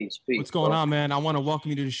What's going on, man? I want to welcome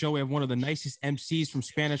you to the show. We have one of the nicest MCs from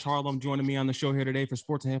Spanish Harlem joining me on the show here today for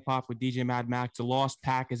Sports and Hip Hop with DJ Mad Max. The Lost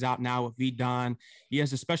Pack is out now with V Don. He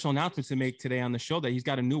has a special announcement to make today on the show that he's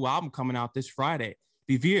got a new album coming out this Friday.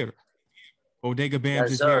 Vivir. Bodega Bams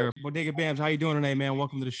is here. Bodega Bams, how you doing today, man?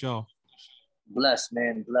 Welcome to the show. Blessed,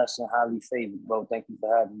 man. Blessed and highly favored, bro. Thank you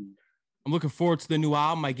for having me. I'm looking forward to the new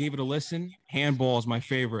album. I gave it a listen. Handball is my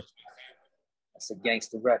favorite. That's a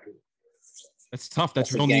gangster record. That's tough.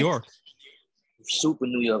 That's real New York. Super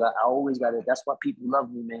New York. I always got it. That's why people love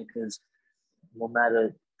me, man, because no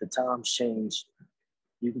matter the times change,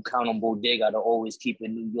 you can count on Bodega to always keep it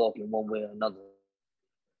New York in one way or another.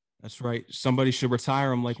 That's right. Somebody should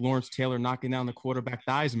retire him like Lawrence Taylor knocking down the quarterback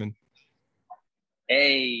Theismann.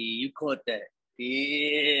 Hey, you caught that.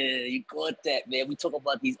 Yeah, you caught that, man. We talk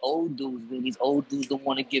about these old dudes, man. These old dudes don't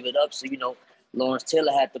want to give it up. So, Lawrence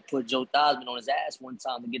Taylor had to put Joe Theismann on his ass one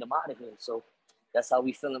time to get him out of here. So that's how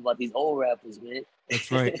we feeling about these old rappers, man. That's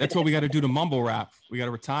right. That's what we got to do to mumble rap. We got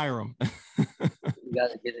to retire them. We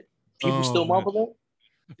got to get it. People still mumbling?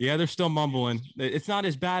 Yeah, they're still mumbling. It's not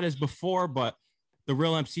as bad as before, but the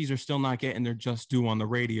real MCs are still not getting their just due on the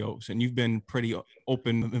radios. And you've been pretty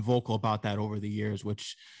open and vocal about that over the years,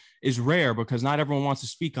 which is rare because not everyone wants to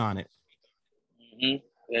speak on it. Mm-hmm.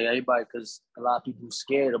 Yeah, everybody, because a lot of people are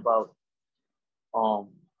scared about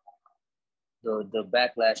the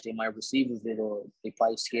backlash they might receive of it, or they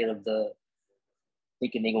probably scared of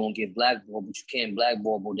thinking they're gonna get blackballed, but you can't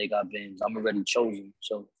blackball Bodega Bams. I'm already chosen,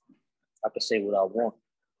 so I can say what I want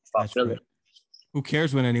if I feel it. Who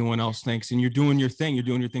cares what anyone else thinks? And you're doing your thing. You're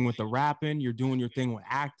doing your thing with the rapping. You're doing your thing with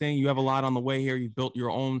acting. You have a lot on the way here. You built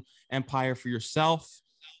your own empire for yourself.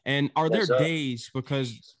 And are there days,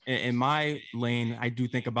 because in my lane, I do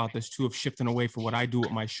think about this too, of shifting away from what I do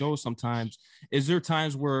with my show sometimes. Is there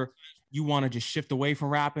times where you want to just shift away from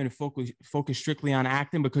rapping and focus strictly on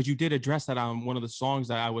acting? Because you did address that on one of the songs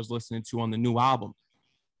that I was listening to on the new album.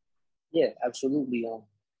 Yeah, absolutely.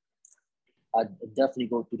 I definitely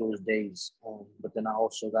go through those days. But then I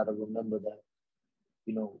also got to remember that,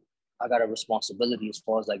 I got a responsibility as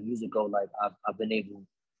far as like music go. Like I've been able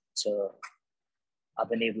to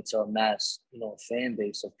amass, a fan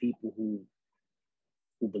base of people who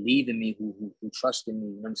believe in me, who trust in me,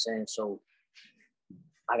 you know what I'm saying? So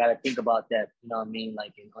I got to think about that, you know what I mean?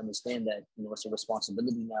 Like, and understand that, it's a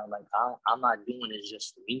responsibility now. Like, I'm not doing this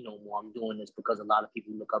just for me no more. I'm doing this because a lot of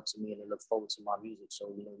people look up to me and they look forward to my music.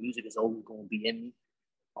 So, music is always going to be in me.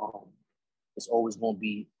 It's always going to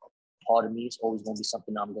be a part of me. It's always going to be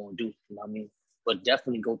something I'm going to do, you know what I mean? But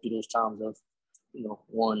definitely go through those times of,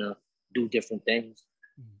 want to do different things.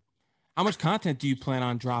 How much content do you plan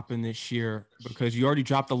on dropping this year? Because you already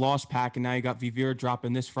dropped the Lost Pack and now you got Vivir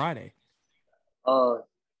dropping this Friday.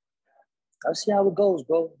 I'll see how it goes,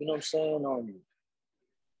 bro. You know what I'm saying?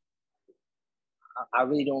 I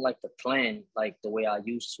really don't like to plan like the way I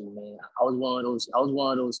used to, man. I was one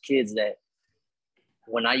of those kids that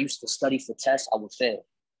when I used to study for tests, I would fail.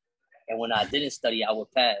 And when I didn't study, I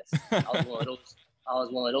would pass. I was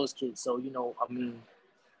one of those kids. So,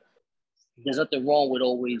 there's nothing wrong with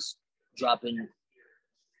always dropping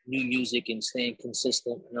new music and staying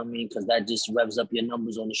consistent, you know what I mean? Because that just revs up your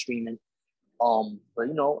numbers on the streaming. But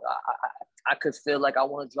I could feel like I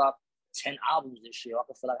want to drop 10 albums this year. I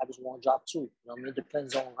could feel like I just want to drop 2. You know what I mean? It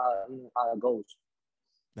depends on how it goes.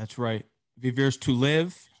 That's right. Vivir's to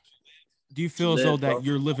live. Do you feel as though that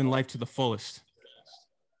you're living life to the fullest?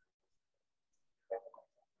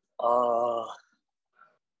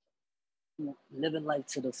 Living life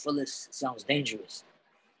to the fullest sounds dangerous.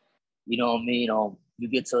 You know what I mean? You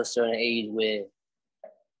get to a certain age where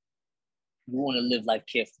you want to live life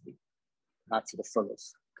carefully, not to the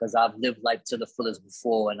fullest. Because I've lived life to the fullest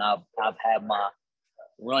before, and I've had my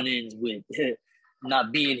run-ins with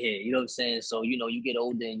not being here. You know what I'm saying? So you get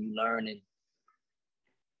older and you learn, and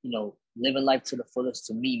living life to the fullest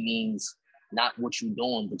to me means not what you're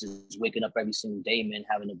doing, but just waking up every single day, man,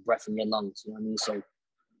 having a breath in your lungs. You know what I mean? So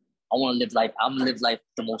I want to live life. I'm gonna live life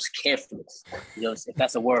the most carefully. If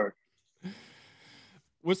that's a word.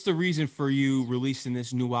 What's the reason for you releasing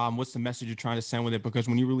this new album? What's the message you're trying to send with it? Because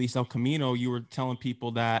when you released El Camino, you were telling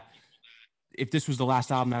people that if this was the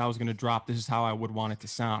last album that I was going to drop, this is how I would want it to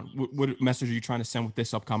sound. What message are you trying to send with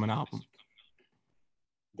this upcoming album?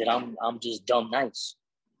 That I'm just dumb nice.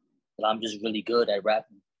 That I'm just really good at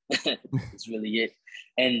rapping. It's really it.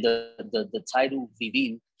 And the title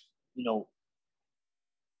Vivir,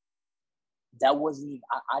 that wasn't even,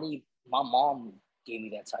 I didn't, my mom gave me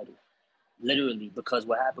that title. Literally, because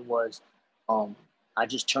what happened was I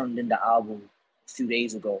just turned in the album a few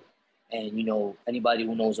days ago, And, you know, anybody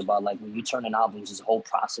who knows about, like, when you turn an album, there's a whole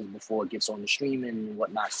process before it gets on the streaming and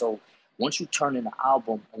whatnot. So once you turn in an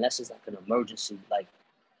album, unless it's like an emergency, like,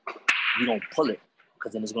 you don't pull it,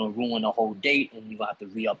 because then it's going to ruin the whole date and you have to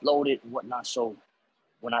re-upload it and whatnot. So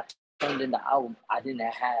when I turned in the album, I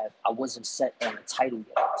wasn't set on a title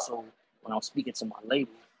yet. So when I was speaking to my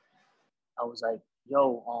label, I was like,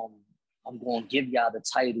 yo, I'm going to give y'all the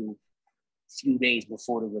title a few days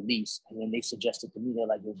before the release. And then they suggested to me, they're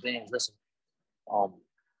like, yo, Bands, listen,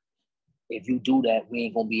 if you do that, we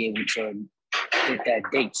ain't going to be able to hit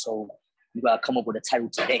that date. So you got to come up with a title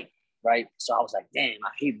today, right? So I was like, damn,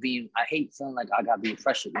 I hate feeling like I got to be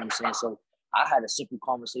pressured, you know what I'm saying? So I had a simple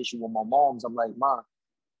conversation with my moms. I'm like, Mom,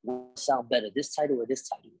 what sound better, this title or this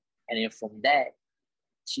title? And then from that,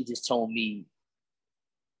 she just told me,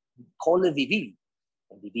 call it Vivi.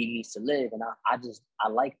 And Vivi means to live. And I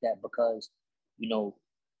like that because, you know,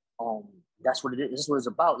 that's what it is. This is what it's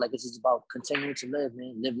about. Like, this is about continuing to live,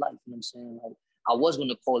 man, live life. You know what I'm saying? Like, I was going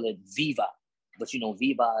to call it Viva, but, you know,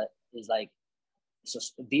 Viva is like,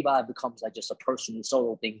 Viva becomes like just a personal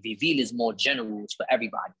solo thing. Vivil is more general. It's for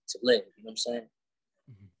everybody to live. You know what I'm saying?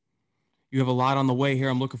 You have a lot on the way here.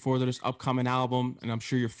 I'm looking forward to this upcoming album, and I'm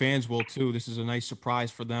sure your fans will too. This is a nice surprise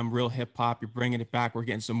for them. Real hip hop. You're bringing it back. We're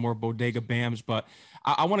getting some more Bodega Bams, but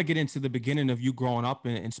I want to get into the beginning of you growing up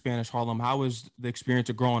in Spanish Harlem. How was the experience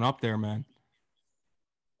of growing up there, man?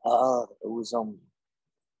 It was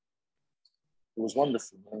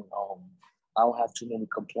wonderful, man. I don't have too many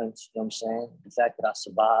complaints. You know what I'm saying? The fact that I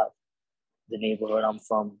survived the neighborhood I'm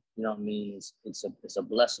from, you know what I mean, it's a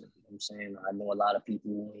blessing. You know what I'm saying? I know a lot of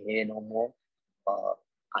people who ain't here no more.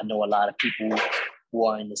 I know a lot of people who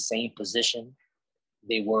are in the same position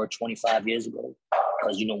they were 25 years ago.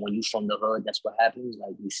 Because, you know, when you're from the hood, that's what happens.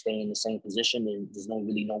 Like, you stay in the same position and there's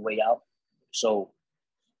really no way out. So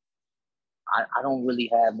I don't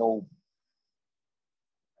really have no.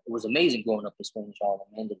 It was amazing growing up in Spanish Harlem,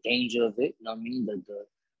 man. The danger of it, you know what I mean?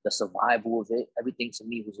 The survival of it, everything to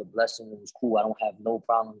me was a blessing. It was cool. I don't have no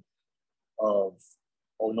problem of,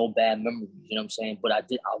 or no bad memories, you know what I'm saying? But I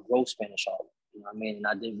did outgrow Spanish Harlem, you know what I mean? And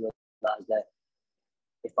I did realize that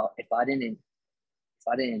if I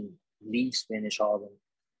didn't leave Spanish Harlem,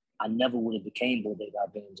 I never would have became Bodega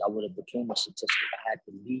Bams. I would have became a statistic. I had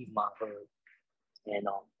to leave my hood and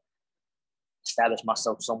establish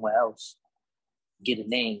myself somewhere else, get a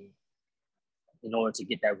name in order to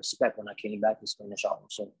get that respect when I came back to Spanish Harlem.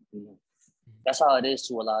 So, you know, that's how it is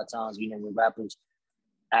too a lot of times, you know, with rappers,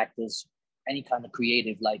 actors, any kind of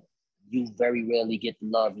creative, like, you very rarely get the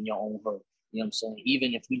love in your own hood. You know what I'm saying?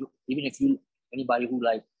 Even if you, anybody who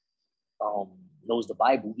like knows the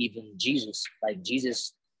Bible, even Jesus, like,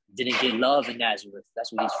 Jesus didn't get love in Nazareth.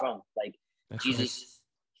 That's where he's from. Like, that's Jesus, right.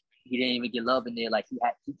 He didn't even get love in there. Like,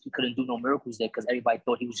 he couldn't do no miracles there because everybody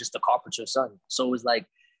thought he was just a carpenter's son. So it was like,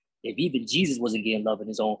 if even Jesus wasn't getting love in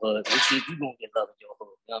his own hood, which means you gonna get love in your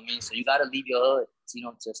hood. You know what I mean? So you gotta leave your hood, you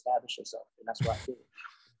know, to establish yourself, and that's what I did.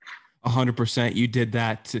 100%. You did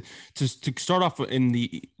that. To start off in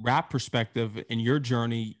the rap perspective in your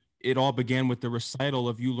journey, it all began with the recital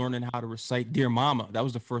of you learning how to recite Dear Mama. That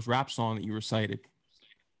was the first rap song that you recited.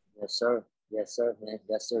 Yes, sir. Yes, sir, man.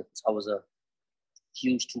 Yes, sir. I was a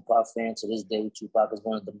huge Tupac fan to this day. Tupac is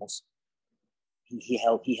one of the most, he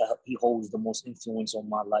holds the most influence on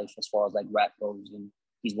my life as far as like rap goes. And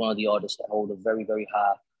he's one of the artists that hold a very, very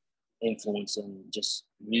high influence in just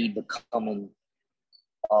me becoming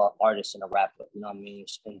artist and a rapper, you know what I mean?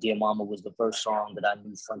 And Dear Mama was the first song that I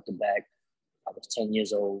knew front to back. I was 10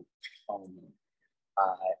 years old. It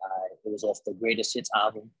was off the Greatest Hits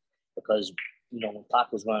album because, you know, when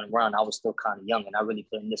Pac was running around, I was still kind of young and I really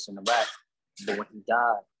couldn't listen to rap. But when he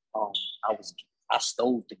died, I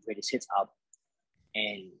stole the Greatest Hits album,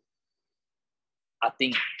 and I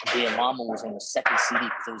think Dear Mama was on the second CD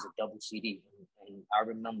because it was a double CD. And I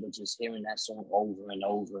remember just hearing that song over and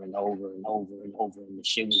over and over and over and over. And the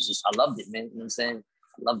shit was just, I loved it, man. You know what I'm saying?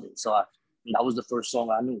 I loved it. So that was the first song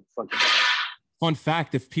I knew. Fun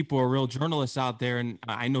fact, if people are real journalists out there, and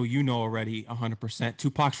I know you know already 100%,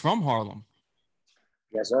 Tupac's from Harlem.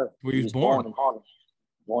 Yes, sir. Where he was born in Harlem.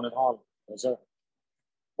 Born in Harlem. Yes, sir.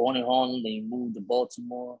 Born in Harlem, then he moved to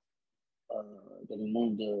Baltimore. Then he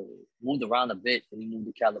moved around a bit. Then he moved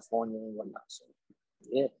to California and whatnot. So,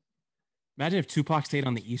 yeah. Imagine if Tupac stayed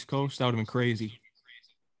on the East Coast. That would have been crazy.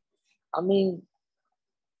 I mean,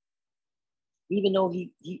 even though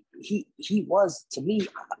he was, to me,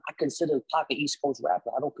 I consider Pac an East Coast rapper.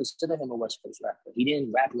 I don't consider him a West Coast rapper. He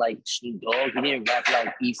didn't rap like Snoop Dogg. He didn't rap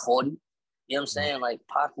like E40. You know what I'm saying? Like,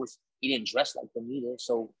 he didn't dress like them either.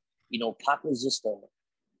 So, you know, Pac was just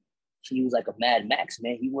he was like a Mad Max,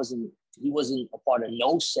 man. He wasn't a part of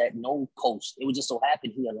no set, no coast. It was just so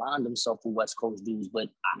happened he aligned himself with West Coast dudes. But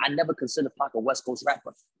I never considered Pac a West Coast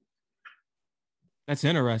rapper. That's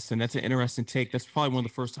interesting. That's an interesting take. That's probably one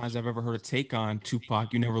of the first times I've ever heard a take on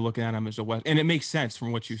Tupac. You never looking at him as a West, and it makes sense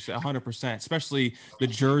from what you said, 100%. Especially the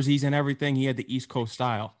jerseys and everything. He had the East Coast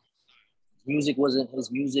style. Music wasn't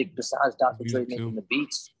his music. Besides Dr. Dre making the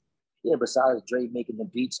beats, yeah. Besides Dre making the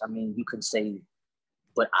beats, I mean, you can say,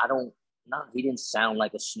 but I don't. Nah, he didn't sound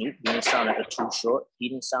like a Snoop. He didn't sound like a Too Short. He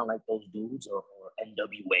didn't sound like those dudes or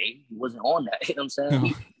NWA. He wasn't on that. You know what I'm saying?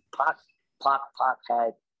 No. Pac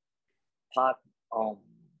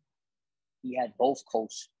he had both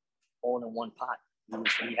coasts all in one pot.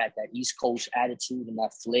 He had that East Coast attitude and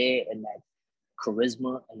that flair and that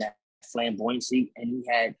charisma and that flamboyancy, and he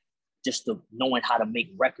had just the knowing how to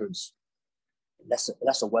make records. That's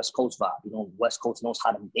a West Coast vibe. You know, West Coast know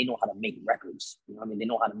how to make records. You know what I mean? They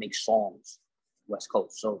know how to make songs, West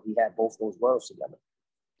Coast. So he had both those worlds together.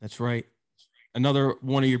 That's right. Another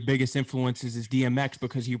one of your biggest influences is DMX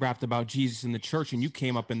because he rapped about Jesus in the church and you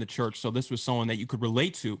came up in the church. So this was someone that you could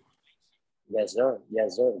relate to. Yes, sir.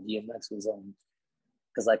 Yes, sir. DMX was,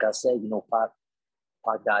 because like I said, you know, Pac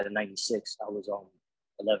died in 96. I was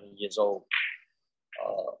 11 years old.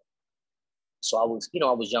 So I was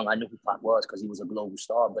young. I knew who Pac was because he was a global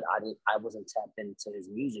star, but I wasn't tapped into his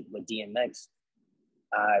music. But DMX,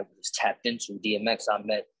 I was tapped into. DMX,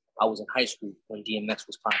 I was in high school when DMX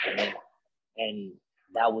was popping in. And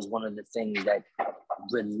that was one of the things that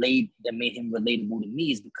made him relatable to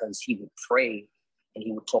me, is because he would pray and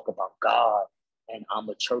he would talk about God, and I'm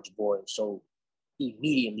a church boy. So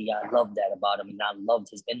immediately I loved that about him, and I loved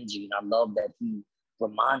his energy, and I loved that he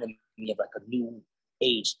reminded me of like a new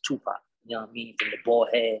age Tupac. You know what I mean? From the bald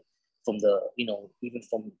head, from the, you know, even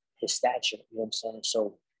from his stature, you know what I'm saying?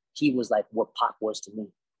 So he was like what Pac was to me,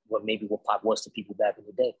 what Pac was to people back in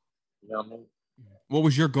the day. You know what I mean? What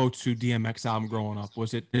was your go-to DMX album growing up?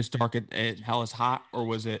 Was it This Dark at Hell Is Hot, or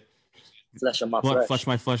was it Flesh of My Flesh? Flesh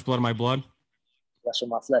My Flesh, Blood of My Blood? Flesh of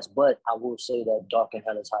My Flesh. But I will say that Dark and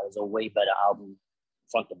Hell Is Hot is a way better album,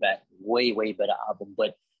 front to back. Way, way better album.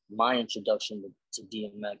 But my introduction to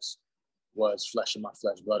DMX was Flesh of My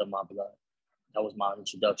Flesh, Blood of My Blood. That was my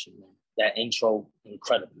introduction, man. That intro,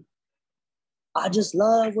 incredible. I just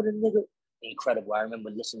love what a nigga. Incredible. I remember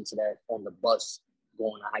listening to that on the bus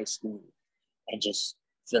going to high school and just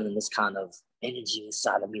feeling this kind of energy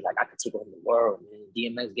inside of me, like I could take over the world, man.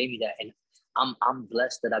 DMX gave me that. And I'm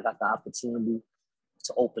blessed that I got the opportunity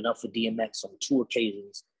to open up for DMX on 2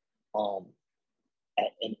 occasions.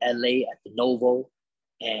 In LA at the Novo,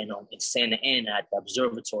 and in Santa Ana at the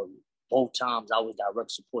Observatory. Both times I was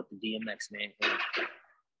direct support to DMX, man.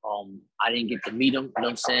 And, I didn't get to meet him, you know what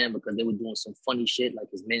I'm saying, because they were doing some funny shit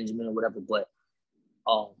like his management or whatever. But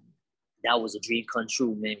that was a dream come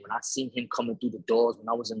true, man. When I seen him coming through the doors, when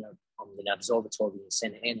I was in the Observatory in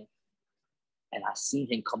Santa Ana, and I seen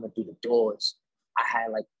him coming through the doors, I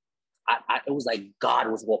had like, it was like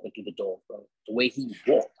God was walking through the door, bro. The way he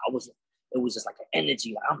walked, it was just like an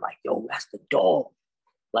energy. Like, I'm like, yo, that's the door.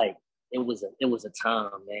 Like, it was a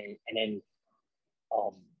time, man. And then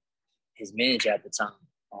his manager at the time,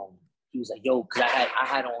 he was like, yo, because I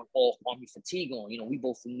had on all army fatigue on. You know, we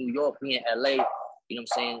both from New York, we in LA. You know what I'm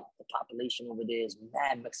saying? The population over there is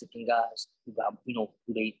mad Mexican guys who got, you know,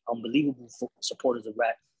 who they unbelievable supporters of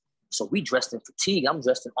rap. So we dressed in fatigue. I'm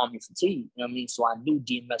dressed in army fatigue. You know what I mean? So I knew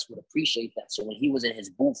DMX would appreciate that. So when he was in his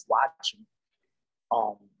booth watching,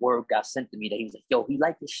 word got sent to me that he was like, yo, he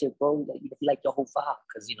liked this shit, bro. He liked your whole vibe.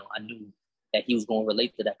 Because, you know, I knew that he was going to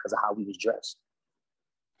relate to that because of how we was dressed.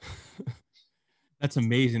 That's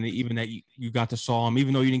amazing that even that you got to saw him,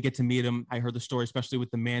 even though you didn't get to meet him. I heard the story, especially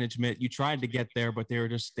with the management. You tried to get there, but they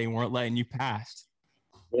weren't letting you pass.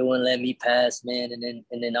 They wouldn't let me pass, man.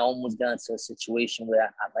 And then I almost got into a situation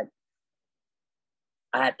where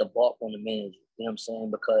I had to balk on the manager, you know what I'm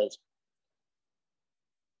saying? Because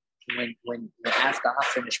when after I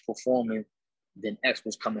finished performing, then X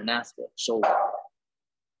was coming after. So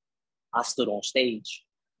I stood on stage.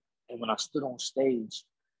 And when I stood on stage,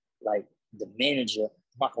 like the manager,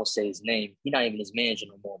 I'm not gonna say his name, he's not even his manager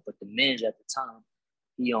no more, but the manager at the time,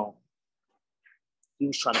 he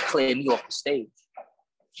was trying to clear me off the stage.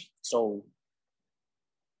 So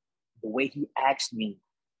the way he asked me,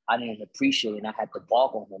 I didn't appreciate it, and I had to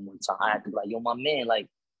bark on him one time. I had to be like, yo, my man, like,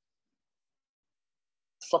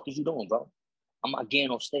 the fuck is you doing, bro? I'm not getting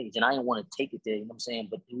off stage. And I didn't want to take it there, you know what I'm saying?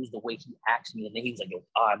 But it was the way he asked me. And then he was like, yo,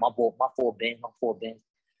 all right, my 4 bands. You know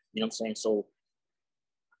what I'm saying? So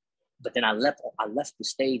but then I left the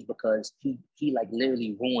stage because he like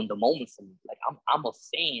literally ruined the moment for me. Like I'm a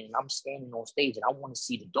fan and I'm standing on stage and I want to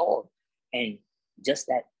see the dog. And just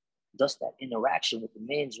that interaction with the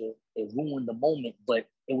manager, it ruined the moment, but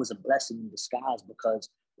it was a blessing in disguise because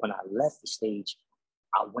when I left the stage,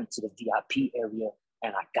 I went to the VIP area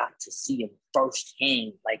and I got to see him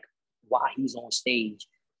firsthand, like while he's on stage,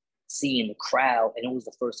 seeing the crowd. And it was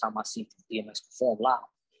the first time I seen DMX perform live.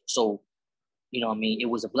 So, you know what I mean? It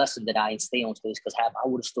was a blessing that I didn't stay on stage because had I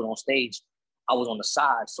would have stood on stage, I was on the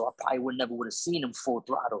side. So I probably never would have seen him full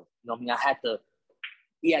throttle. You know what I mean?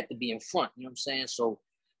 He had to be in front, you know what I'm saying? So,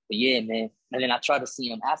 but yeah, man. And then I tried to see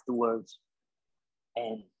him afterwards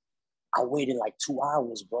and I waited like 2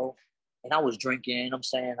 hours, bro. And I was drinking, you know what I'm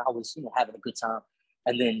saying? I was, having a good time.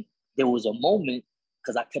 And then there was a moment,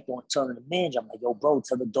 because I kept on telling the manager, I'm like, yo, bro,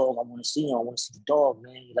 tell the dog I want to see him. I want to see the dog,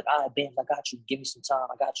 man. He's like, all right, Bams, I got you. Give me some time.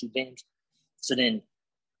 I got you, Bams. So then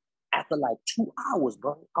after like 2 hours,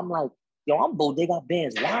 bro, I'm like, yo, I'm Bodega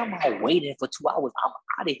Bams. Why am I waiting for 2 hours? I'm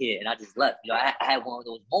out of here. And I just left. I had one of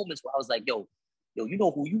those moments where I was like, yo, you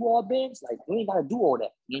know who you are, Bams? Like, you ain't got to do all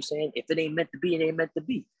that. You know what I'm saying? If it ain't meant to be, it ain't meant to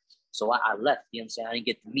be. So I left, you know what I'm saying? I didn't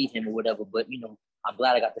get to meet him or whatever, but, I'm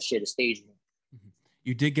glad I got to share the stage with him.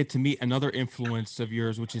 You did get to meet another influence of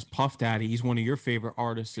yours, which is Puff Daddy. He's one of your favorite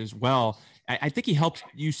artists as well. I think he helped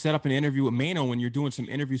you set up an interview with Mano when you're doing some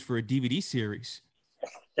interviews for a DVD series.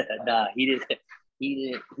 Nah, he didn't.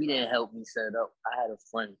 He didn't help me set it up. I had a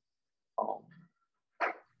friend,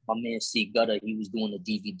 my man C Gutter. He was doing a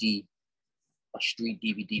DVD, a street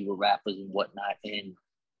DVD with rappers and whatnot, and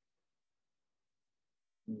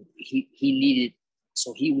he needed.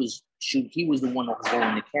 So he was the one that was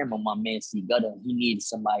holding the camera. My man C Gutter. He needed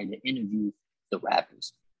somebody to interview the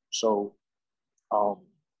rappers. So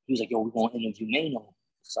he was like, "Yo, we're gonna interview Mano."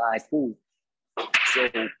 So I cool. So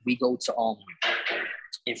we go to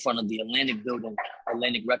in front of the Atlantic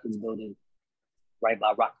Records building, right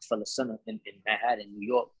by Rockefeller Center in Manhattan, New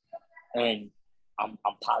York. And I'm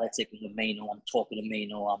politicking with Mano. I'm talking to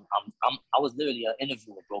Mano. I was literally an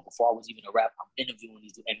interviewer, bro. Before I was even a rapper, I'm interviewing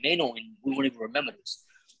these dudes. And Mano, and we won't even remember this.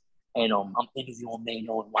 And I'm interviewing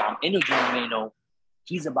Mano. And while I'm interviewing Mano,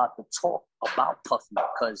 he's about to talk about Puffy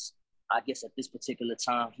because I guess at this particular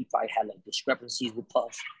time, he probably had like discrepancies with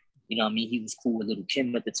Puff. You know what I mean? He was cool with Lil'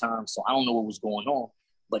 Kim at the time. So I don't know what was going on.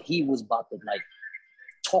 But he was about to like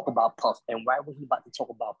talk about Puff. And right when he about to talk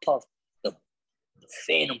about Puff, the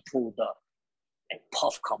Phantom pulled up and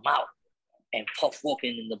Puff come out. And Puff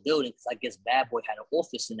walking in the building because I guess Bad Boy had an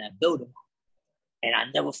office in that building. And I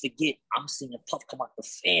never forget, I'm seeing Puff come out the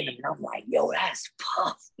Phantom. And I'm like, yo, that's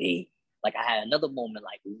Puff, B. Like I had another moment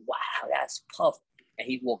like, wow, that's Puff. And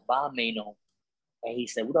he walked by Mano and he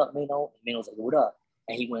said, what up, Mano? And Mano's like, what up?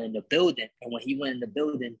 And he went in the building. And when he went in the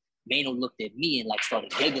building, Mano looked at me and like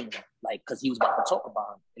started giggling, like, cause he was about to talk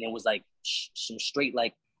about him. And it was like some straight,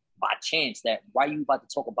 like by chance that why you about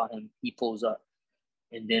to talk about him? He pulls up.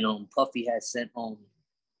 And then Puffy had sent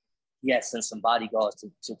some bodyguards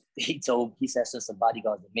to he said send some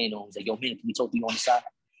bodyguards to Mano. He's like, yo, Mano, can we talk to you on the side?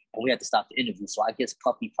 And we had to stop the interview. So I guess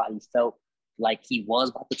Puffy probably felt like he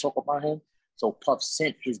was about to talk about him. So Puff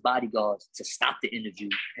sent his bodyguards to stop the interview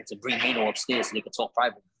and to bring Mano upstairs so they could talk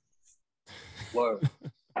privately. Word.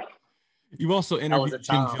 You also interviewed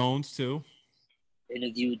Jim Jones too.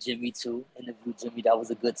 Interviewed Jimmy. That was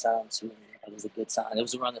a good time too, man. That was a good time. It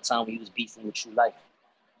was around the time when he was beefing with True Life.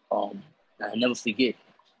 I'll never forget.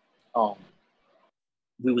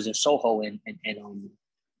 We was in Soho and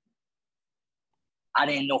I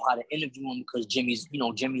didn't know how to interview him because Jimmy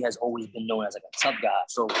has always been known as like a tough guy.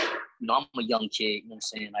 So, I'm a young kid, you know what I'm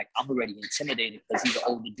saying? Like I'm already intimidated because he's an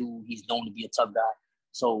older dude. He's known to be a tough guy.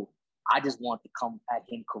 So I just wanted to come at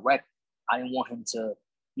him correct. I didn't want him to,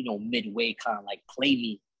 midway kind of like play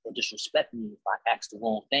me or disrespect me if I asked the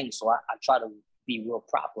wrong thing. So I try to be real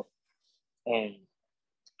proper. And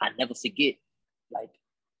I never forget, like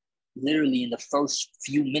literally in the first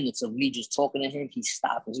few minutes of me just talking to him, he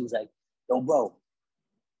stopped and he was like, yo, bro,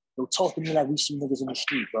 talk to me like we some niggas in the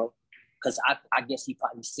street, bro. Because I guess he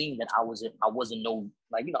probably seen that I wasn't no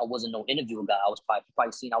interviewer guy. I was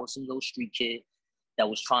probably seen I was some little street kid that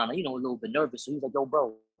was trying to, a little bit nervous. So he was like, yo,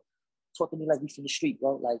 bro, talk to me like we from the street,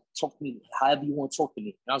 bro. Like, talk to me however you want to talk to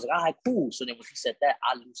me. And I was like, all right, cool. So then when he said that,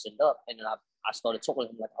 I loosened up. And then I started talking to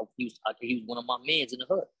him like he was one of my mans in the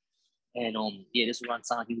hood. And this was around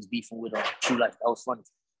the time he was beefing with True Life. That was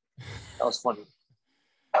funny.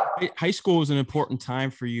 High school was an important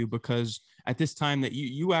time for you because at this time that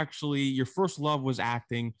you actually, your first love was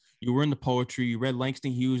acting. You were into poetry. You read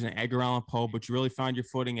Langston Hughes and Edgar Allan Poe, but you really found your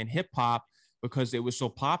footing in hip hop because it was so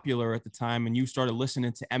popular at the time, and you started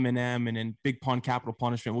listening to Eminem and then Big Pun, Capital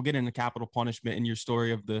Punishment. We'll get into Capital Punishment in your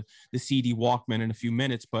story of the CD Walkman in a few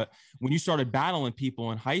minutes. But when you started battling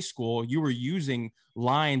people in high school, you were using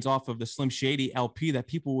lines off of the Slim Shady LP that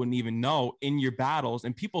people wouldn't even know in your battles,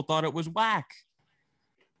 and people thought it was whack.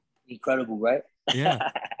 Incredible, right? Yeah.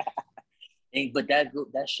 But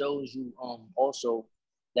that shows you also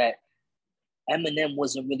that Eminem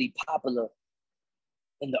wasn't really popular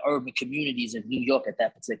in the urban communities in New York at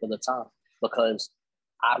that particular time, because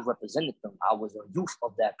I represented them. I was a youth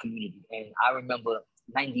of that community. And I remember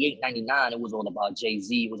 98, 99, it was all about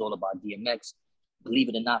Jay-Z, it was all about DMX. Believe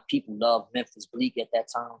it or not, people loved Memphis Bleak at that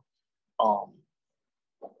time.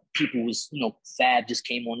 People was, Fab just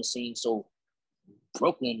came on the scene. So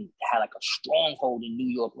Brooklyn had like a stronghold in New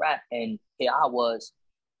York rap. And here I was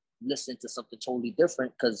listening to something totally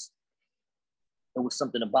different, because there was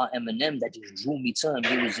something about Eminem that just drew me to him.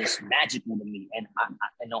 It was just magical to me. And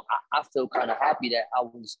I feel kind of happy that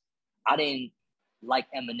I didn't like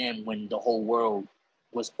Eminem when the whole world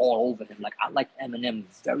was all over him. Like, I liked Eminem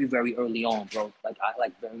very, very early on, bro. Like,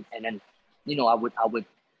 and then, he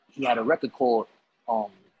had a record called,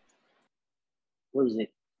 what was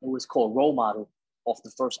it? It was called Role Model, off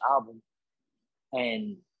the first album.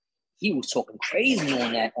 And he was talking crazy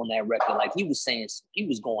on that record. Like, he was saying, he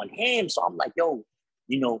was going ham. So I'm like, yo,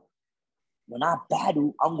 when I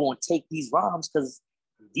battle, I'm going to take these rhymes because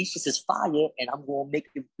these shit is fire, and I'm going to make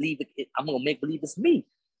believe it's me.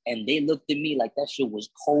 And they looked at me like that shit was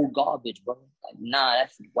cold garbage, bro. Like, nah,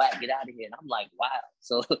 that's whack. Get out of here. And I'm like, wow.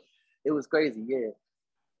 So it was crazy. Yeah.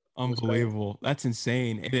 Unbelievable. That's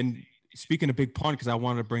insane. And then, speaking of Big Pun, because I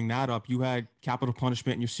wanted to bring that up, you had Capital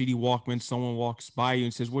Punishment in your CD Walkman. Someone walks by you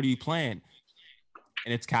and says, "What are you playing?"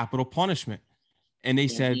 And it's Capital Punishment. And they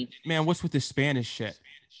said, "Man, what's with this Spanish shit?"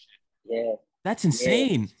 Yeah. That's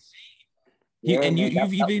insane. Yeah.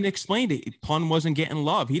 You've even explained it. Pun wasn't getting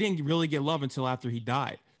love. He didn't really get love until after he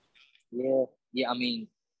died. Yeah. Yeah. I mean,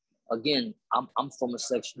 again, I'm from a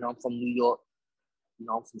section. I'm from New York.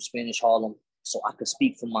 I'm from Spanish Harlem. So I could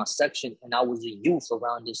speak for my section, and I was a youth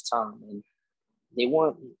around this time, and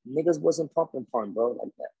niggas wasn't pumping Pun, bro,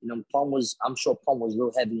 like that. I'm sure Pun was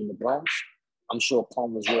real heavy in the Bronx. I'm sure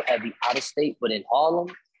Pun was real heavy out of state, but in Harlem,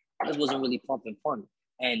 niggas wasn't really pumping Pun.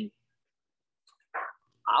 And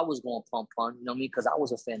I was going to pump Pun, you know what I mean? Because I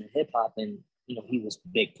was a fan of hip hop, and, he was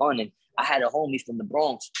Big Pun. And I had a homie from the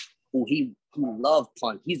Bronx who loved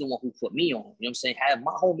Pun. He's the one who put me on. You know what I'm saying? Had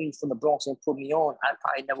my homies from the Bronx and put me on, I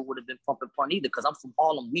probably never would have been pumping Pun either, because I'm from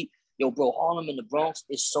Harlem. Harlem and the Bronx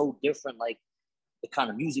is so different. Like, the kind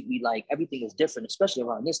of music we like, everything is different, especially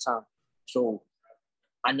around this time. So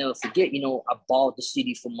I never forget, I borrowed the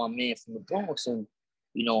CD from my man from the Bronx, and,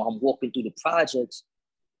 I'm walking through the projects,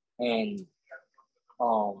 and,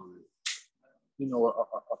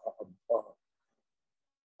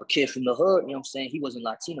 a kid from the hood, you know what I'm saying? He wasn't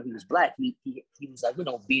Latino, he was black. He was like,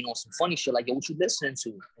 being on some funny shit, like, yo, what you listening to?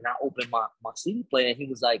 And I opened my CD player, and he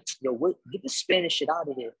was like, yo, get the Spanish shit out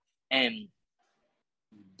of here. And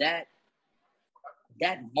that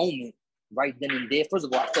moment right then and there, first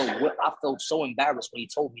of all, I felt so embarrassed when he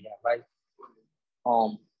told me that, right?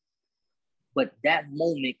 But that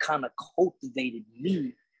moment kind of cultivated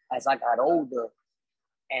me as I got older,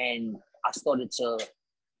 and I started to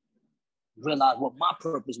realize what my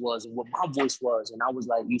purpose was and what my voice was. And I was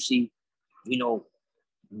like, you see,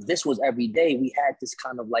 this was every day. We had this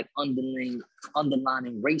kind of like underlying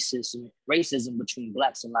racism between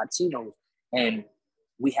Blacks and Latinos. And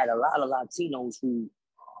we had a lot of Latinos who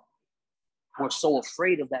were so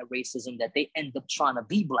afraid of that racism that they end up trying to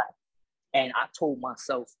be Black. And I told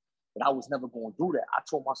myself that I was never going to do that. I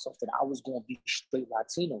told myself that I was going to be straight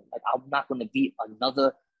Latino. Like, I'm not going to be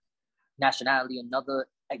another nationality, another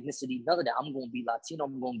ethnicity, none of that. I'm going to be Latino.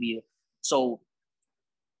 I'm going to be so,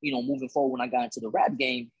 moving forward, when I got into the rap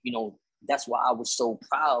game, that's why I was so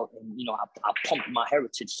proud. And, I pumped my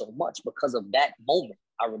heritage so much because of that moment.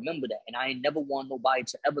 I remember that. And I ain't never want nobody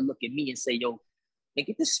to ever look at me and say, yo, man,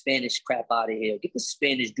 get this Spanish crap out of here. Get the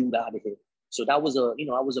Spanish dude out of here. So that was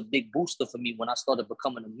a big booster for me when I started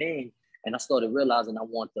becoming a man, and I started realizing I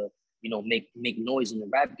want to, make noise in the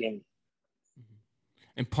rap game.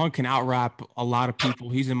 And Pun can out-rap a lot of people.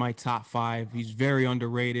 He's in my top 5. He's very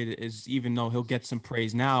underrated, even though he'll get some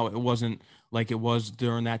praise now, it wasn't like it was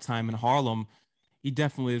during that time in Harlem. He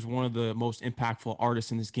definitely is one of the most impactful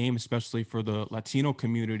artists in this game, especially for the Latino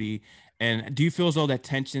community. And do you feel as though that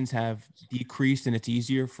tensions have decreased and it's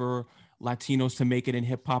easier for Latinos to make it in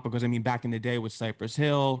hip hop? Because, I mean, back in the day with Cypress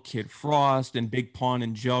Hill, Kid Frost, and Big Pun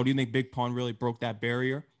and Joe, do you think Big Pun really broke that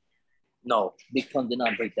barrier? No, Big Pun did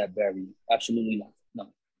not break that barrier. Absolutely not.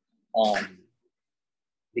 No.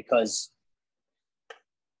 because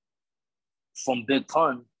from Big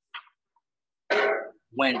Pun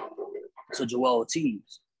went to Joell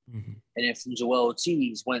Ortiz. Mm-hmm. And then from Joell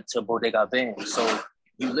Ortiz went to Bodega Band. So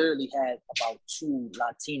you literally had about 2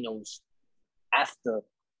 Latinos after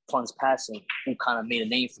Pun's passing who kind of made a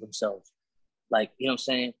name for themselves. Like, you know what I'm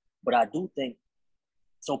saying? But I do think,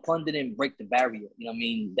 so Pun didn't break the barrier. You know what I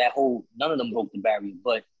mean? None of them broke the barrier.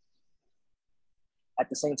 But at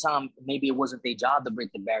the same time, maybe it wasn't their job to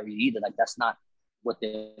break the barrier either. Like, that's not what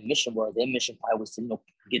their mission was. Their mission probably was to,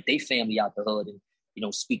 get their family out the hood and,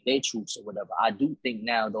 speak their truths or whatever. I do think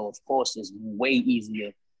now, though, of course, it's way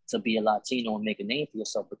easier to be a Latino and make a name for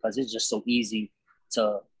yourself because it's just so easy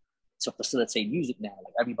to facilitate music now.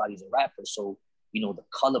 Like, everybody's a rapper. So, the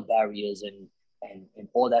color barriers and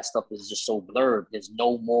all that stuff is just so blurred. There's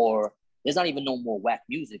not even no more whack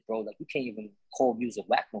music, bro. Like, you can't even call music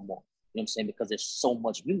whack no more. You know what I'm saying? Because there's so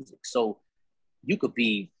much music. So you could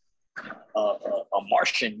be a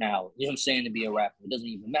Martian now, you know what I'm saying, to be a rapper. It doesn't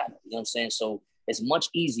even matter. You know what I'm saying? So it's much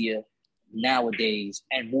easier nowadays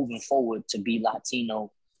and moving forward to be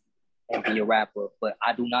Latino and be a rapper. But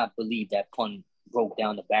I do not believe that Pun broke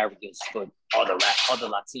down the barriers for other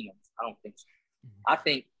Latinos. I don't think so. I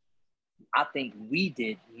think we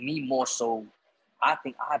did, me more so. I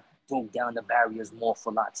think I broke down the barriers more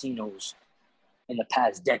for Latinos in the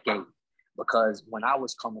past decade, because when I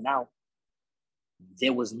was coming out,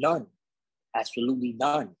 there was none, absolutely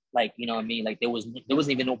none. Like, you know what I mean? Like, there wasn't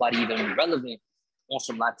even nobody even relevant on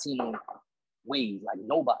some Latino wave, like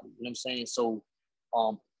nobody, you know what I'm saying? So,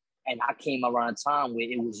 and I came around a time where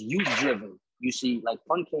it was youth driven. You see, like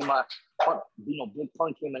Pun came out, Big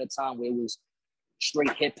Pun came at a time where it was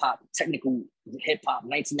straight hip hop, technical hip hop,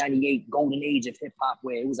 1998 golden age of hip hop,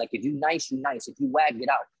 where it was like, if you nice, you nice. If you wag, get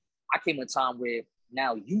out. I came at a time where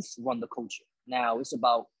now youth run the culture. Now it's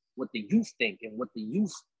about what the youth think and what the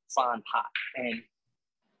youth find hot. And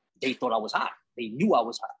they thought I was hot. They knew I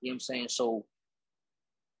was hot. You know what I'm saying? So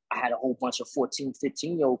I had a whole bunch of 14,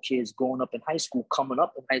 15-year-old kids growing up in high school, coming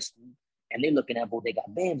up in high school, and they looking at Bodega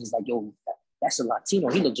Bams. It's like, yo, that's a Latino.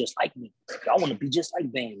 He look just like me. I want to be just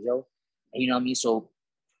like Bam, yo. And you know what I mean? So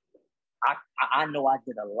I know I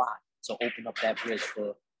did a lot to open up that bridge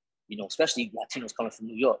for, especially Latinos coming from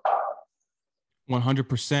New York.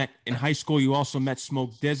 100%. In high school, you also met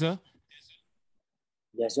Smoke DZA.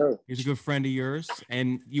 Yes, sir. He's a good friend of yours,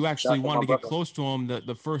 and you actually wanted to get close to him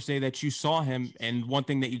the first day that you saw him, and one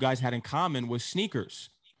thing that you guys had in common was sneakers.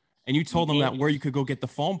 And you told him that where you could go get the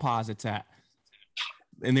foam posits at.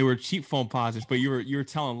 And they were cheap foam posits, but you were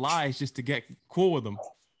telling lies just to get cool with them.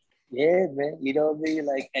 Yeah, man. You know what I mean?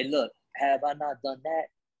 Like, and look, have I not done that,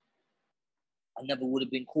 I never would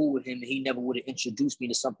have been cool with him, and he never would have introduced me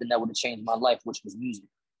to something that would have changed my life, which was music.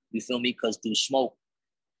 You feel me? Because through Smoke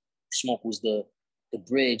was the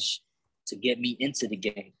bridge to get me into the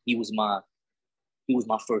game. He was my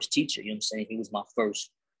first teacher, you know what I'm saying? He was my first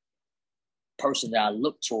person that I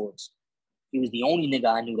looked towards. He was the only nigga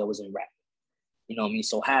I knew that was in rap. You know what I mean?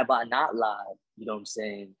 So have I not lied? You know what I'm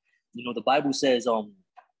saying? The Bible says,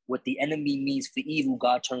 what the enemy means for evil,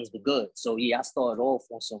 God turns to good. So yeah, I started off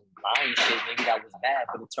on some lying shit. Maybe that was bad,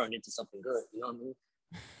 but it turned into something good. You know what I mean?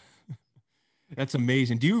 That's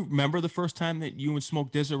amazing. Do you remember the first time that you and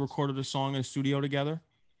Smoke DZA recorded a song in a studio together?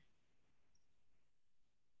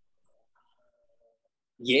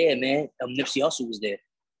 Yeah, man. Nipsey Hussle was there.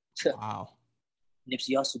 Wow.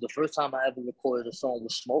 Nipsey Hussle. The first time I ever recorded a song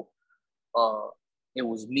with Smoke, it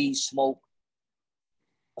was me, Smoke,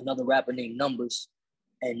 another rapper named Numbers,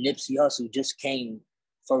 and Nipsey Hussle just came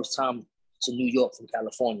first time to New York from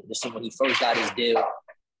California. This is when he first got his deal.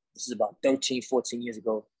 This is about 13, 14 years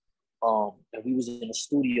ago. And we was in a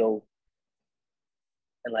studio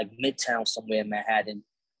in like Midtown somewhere in Manhattan.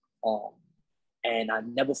 And I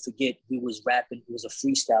never forget, we was rapping. It was a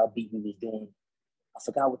freestyle beat we was doing. I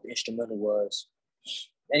forgot what the instrumental was.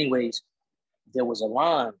 Anyways, there was a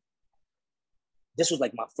line. This was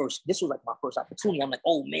like my first opportunity. I'm like,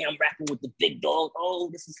 oh man, I'm rapping with the big dog. Oh,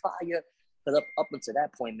 this is fire. Because up until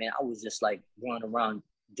that point, man, I was just like running around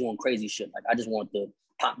doing crazy shit. Like, I just wanted to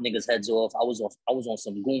pop niggas' heads off. I was on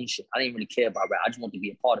some goon shit. I didn't really care about rap. I just wanted to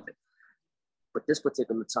be a part of it. But this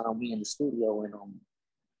particular time, we in the studio, and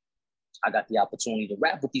I got the opportunity to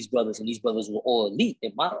rap with these brothers, and these brothers were all elite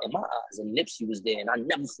in my eyes. And Nipsey was there, and I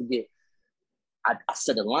never forget. I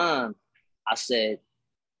said a line. I said,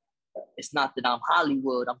 "It's not that I'm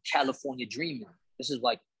Hollywood, I'm California dreaming." This is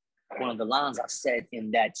like one of the lines I said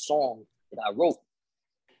in that song that I wrote.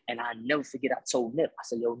 And I never forget, I told Nip, I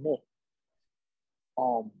said, yo, Nip,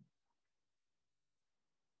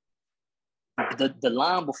 the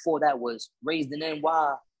line before that was raised in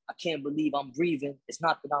NY. I can't believe I'm breathing. It's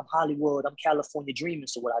not that I'm Hollywood. I'm California dreaming.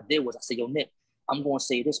 So what I did was I said, yo, Nip, I'm going to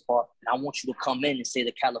say this part, and I want you to come in and say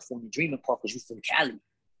the California dreaming part because you're from Cali.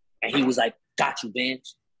 And he was like, got you,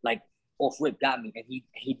 Benz. Like, off rip got me. And he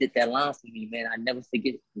did that line for me, man. I never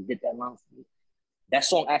forget it. He did that line for me. That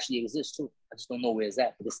song actually exists too. I just don't know where it's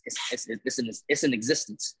at, but it's in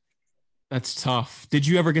existence. That's tough. Did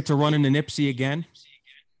you ever get to run into Nipsey again?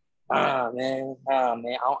 Man. I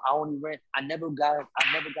never got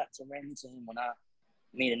to run into him when I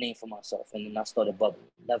made a name for myself and then I started bubbling.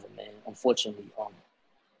 Never, man. Unfortunately.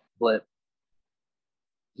 But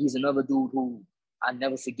he's another dude who I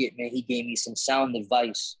never forget, man. He gave me some sound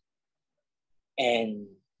advice, and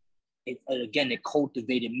it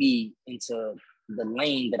cultivated me into the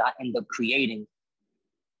lane that I end up creating,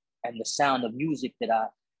 and the sound of music that I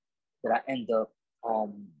end up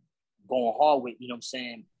going hard with. You know what I'm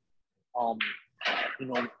saying?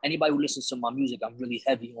 Anybody who listens to my music, I'm really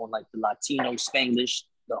heavy on like the Latino Spanglish,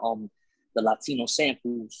 the Latino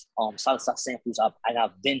samples, salsa samples.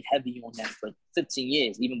 I've been heavy on that for 15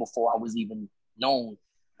 years, even before I was even known.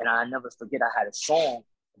 And I never forget, I had a song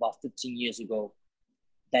about 15 years ago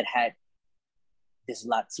that had this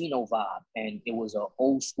Latino vibe, and it was an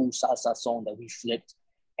old school salsa song that we flipped,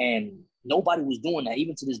 and nobody was doing that.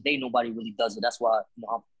 Even to this day, nobody really does it. That's why,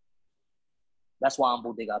 I'm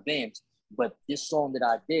Bodega Bams. But this song that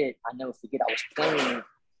I did, I never forget, I was playing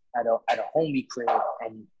at a homie crib,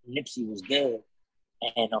 and Nipsey was there,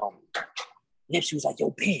 and Nipsey was like, yo,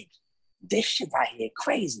 Ben, this shit right here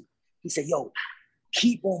crazy. He said, yo,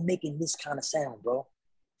 keep on making this kind of sound, bro.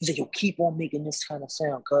 He said, yo, keep on making this kind of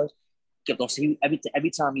sound, cuz. Kept on saying, every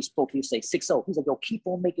time he spoke, he would say 6-0. He's like, yo, keep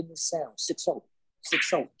on making this sound, 6-0,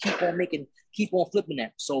 6-0. Keep on flipping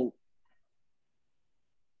that. So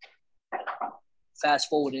fast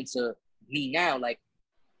forward into me now, like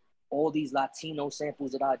all these Latino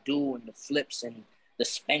samples that I do and the flips and the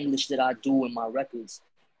Spanglish that I do in my records,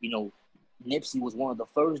 Nipsey was one of the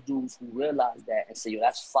first dudes who realized that and said, yo,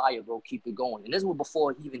 that's fire, bro, keep it going. And this was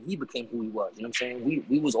before he became who he was, you know what I'm saying?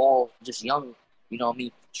 We was all just young, you know what I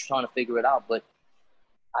mean, trying to figure it out. But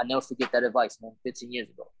I never forget that advice, man, 15 years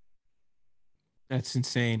ago. That's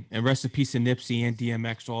insane. And rest in peace to Nipsey and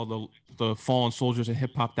DMX, all the fallen soldiers of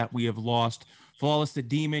hip hop that we have lost. Flawless the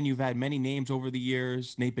Demon, you've had many names over the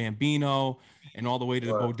years, Nate Bambino, and all the way to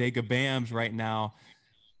the Bodega Bams right now.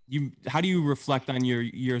 How do you reflect on your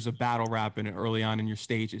years of battle rapping early on in your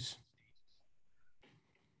stages?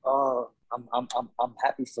 I'm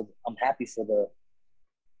happy for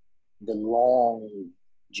the long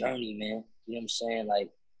journey, man. You know what I'm saying? Like,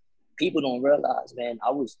 people don't realize, man, I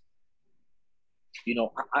was,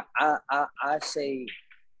 I say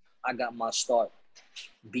I got my start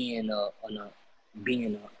being an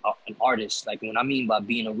artist. Like, when I mean by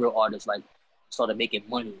being a real artist, like, started making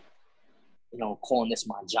money, calling this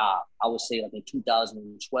my job, I would say like in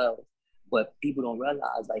 2012. But people don't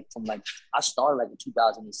realize, like, I started like in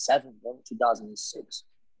 2007, 2006,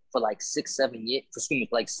 for like 6-7 years, for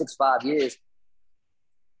like 6-5 years.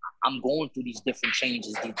 I'm going through these different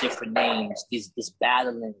changes, these different names, this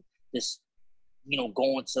battling, this,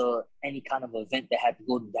 going to any kind of event that had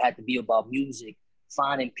to be about music,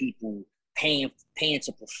 finding people, paying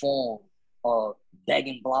to perform,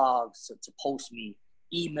 begging blogs to post me,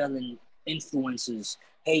 emailing influencers,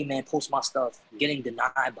 hey man, post my stuff, getting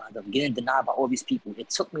denied by them, getting denied by all these people.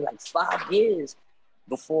 It took me like 5 years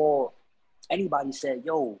before anybody said,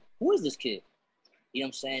 yo, who is this kid? You know what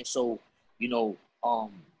I'm saying? So,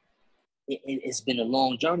 it's been a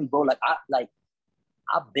long journey, bro.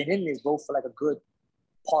 I've been in this, bro, for like a good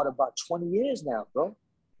part of about 20 years now, bro.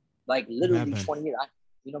 Like, literally 20 years.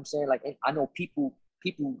 You know what I'm saying? Like, I know people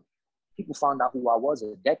found out who I was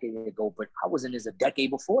a decade ago, but I was in this a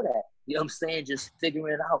decade before that. You know what I'm saying? Just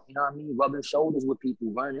figuring it out, you know what I mean? Rubbing shoulders with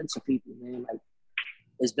people, running into people, man. Like,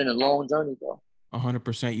 it's been a long journey, bro.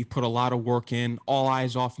 100%. You put a lot of work in. All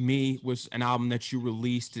Eyes Off Me was an album that you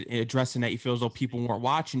released addressing that you feel as though people weren't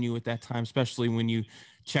watching you at that time, especially when you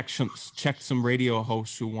checked some radio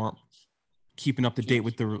hosts who weren't keeping up to date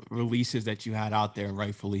with the releases that you had out there,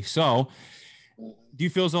 rightfully so. Do you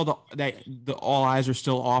feel as though the all eyes are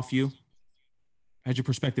still off you? Has your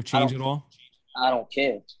perspective changed at all? I don't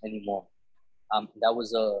care anymore. That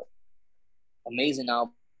was a amazing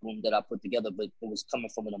album that I put together, but it was coming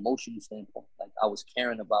from an emotional standpoint. Like, I was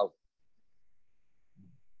caring about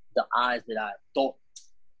the eyes that I thought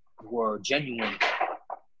were genuine.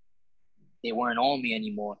 They weren't on me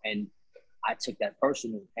anymore, and I took that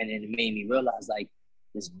personal, and then it made me realize, like,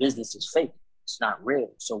 this business is fake. It's not real.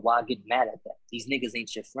 So why get mad at that? These niggas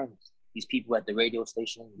ain't your friends. These people at the radio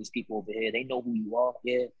station, these people over here, they know who you are,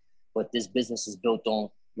 yeah. But this business is built on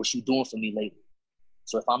what you doing for me lately?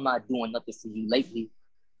 So if I'm not doing nothing for you lately,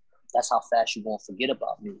 that's how fast you're gonna forget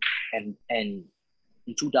about me. And in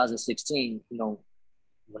 2016, you know,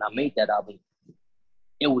 when I made that album,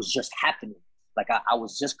 it was just happening. Like I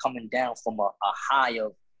was just coming down from a high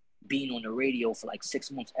of being on the radio for like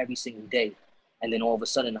 6 months every single day. And then all of a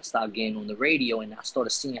sudden I started getting on the radio and I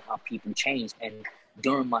started seeing how people changed. And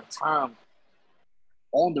during my time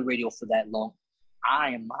on the radio for that long,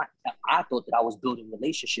 I thought that I was building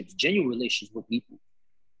relationships, genuine relationships with people.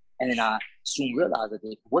 And then I soon realized that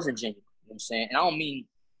it wasn't genuine. You know what I'm saying? And I don't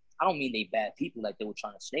mean they bad people like they were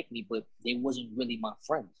trying to snake me, but they wasn't really my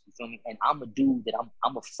friends. You feel me? And I'm a dude that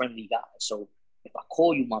I'm a friendly guy. So if I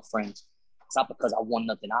call you my friend, it's not because I want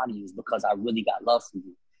nothing out of you. It's because I really got love for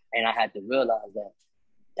you. And I had to realize that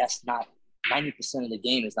that's not 90% of the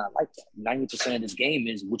game is not like that. 90% of this game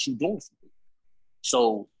is what you doing for me.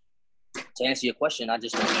 So to answer your question, I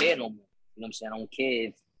just don't care no more. You know what I'm saying? I don't care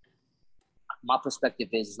if my perspective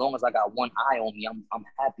is as long as I got one eye on me, I'm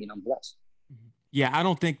happy and I'm blessed. Yeah, I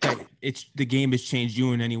don't think that the game has changed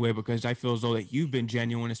you in any way, because I feel as though that you've been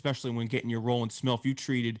genuine, especially when getting your role in Smilf. You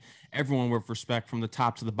treated everyone with respect from the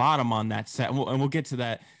top to the bottom on that set, and we'll get to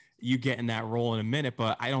that. You getting that role in a minute,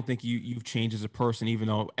 but I don't think you've changed as a person, even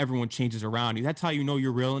though everyone changes around you. That's how you know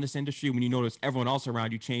you're real in this industry, when you notice everyone else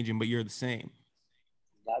around you changing, but you're the same.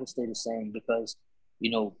 You gotta stay the same because,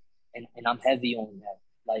 you know, and I'm heavy on that.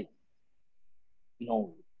 Like, you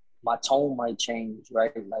know, my tone might change,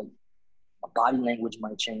 right? Like my body language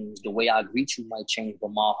might change, the way I greet you might change,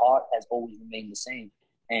 but my heart has always remained the same.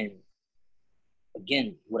 And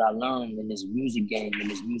again, what I learned in this music game, in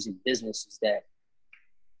this music business, is that,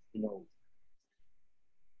 you know,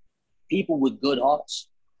 people with good hearts,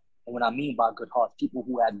 and what I mean by good hearts, people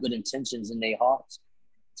who have good intentions in their hearts,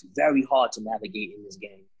 it's very hard to navigate in this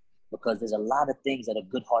game because there's a lot of things that a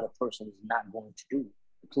good-hearted person is not going to do,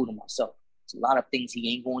 including myself. There's a lot of things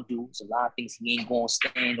he ain't going to do. There's a lot of things he ain't going to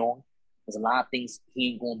stand on. There's a lot of things he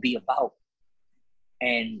ain't going to be about.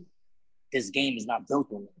 And this game is not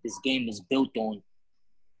built on it. This game is built on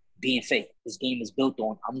being fake. This game is built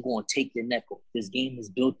on, I'm going to take your neck off. This game is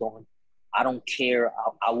built on, I don't care.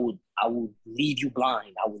 I would leave you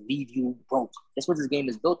blind. I would leave you broke. That's what this game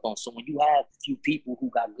is built on. So when you have a few people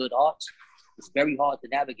who got good hearts, it's very hard to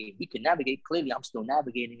navigate. We can navigate. Clearly, I'm still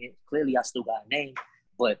navigating it. Clearly, I still got a name,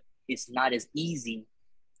 but it's not as easy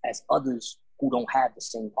as others who don't have the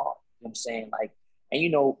same heart. You know what I'm saying? Like, and you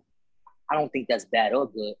know, I don't think that's bad or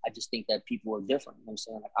good. I just think that people are different. You know what I'm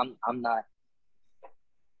saying? Like, I'm not,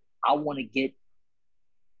 I want to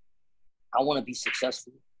be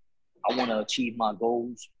successful. I want to achieve my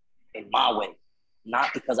goals in my way,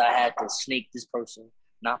 not because I had to snake this person,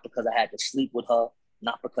 not because I had to sleep with her,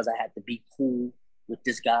 not because I had to be cool with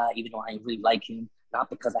this guy, even though I ain't really like him, not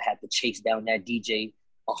because I had to chase down that DJ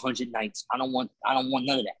 100 nights. I don't want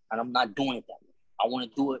none of that, and I'm not doing it that way. I want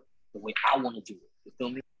to do it the way I want to do it. You feel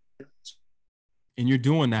me? And you're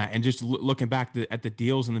doing that. And just looking back at the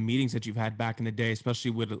deals and the meetings that you've had back in the day,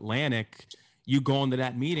 especially with Atlantic, you go into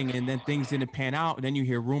that meeting and then things didn't pan out. And then you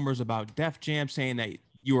hear rumors about Def Jam saying that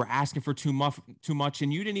you were asking for too much,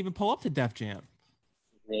 and you didn't even pull up to Def Jam.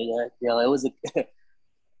 Yeah, it was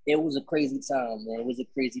a crazy time, man. It was a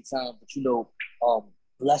crazy time, but you know,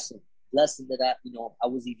 blessing that I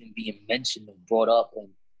was even being mentioned and brought up, and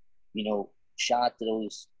you know, shout out to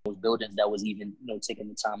those buildings that was even taking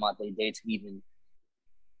the time out their day to even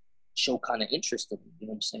show kind of interest in me. You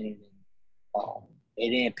know what I'm saying? And, it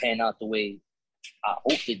didn't pan out the way I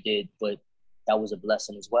hoped it did, but that was a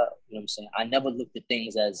blessing as well. You know what I'm saying? I never looked at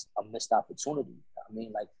things as a missed opportunity. I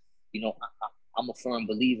mean, like, I'm a firm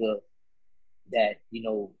believer that,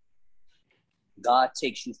 God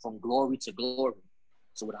takes you from glory to glory.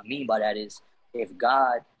 So what I mean by that is, if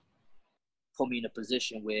God put me in a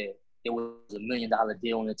position where there was $1 million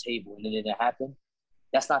deal on the table and it didn't happen,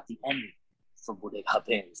 that's not the end for Bodega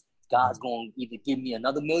Bands. God's going to either give me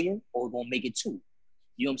another million or going to make it two.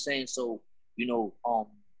 You know what I'm saying? So,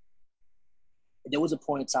 there was a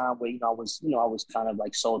point in time where, I was kind of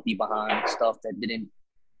like salty behind stuff that didn't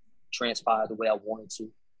transpire the way I wanted to.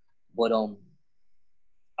 But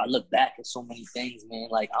I look back at so many things, man.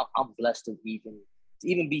 Like, I'm blessed to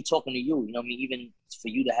even be talking to you, you know what I mean? Even for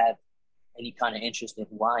you to have any kind of interest in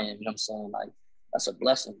who I am, you know what I'm saying? Like, that's a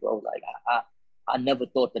blessing, bro. Like, I never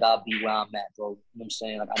thought that I'd be where I'm at, bro. You know what I'm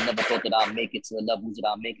saying? Like, I never thought that I'd make it to the levels that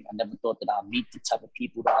I make it. I never thought that I'd meet the type of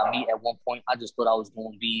people that I meet at one point. I just thought I was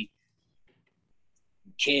going to be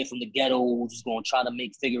a kid from the ghetto, just going to try to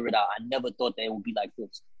figure it out. I never thought that it would be like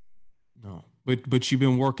this. No, but you've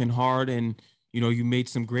been working hard, and you made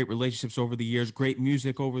some great relationships over the years, great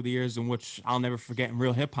music over the years, in which I'll never forget, and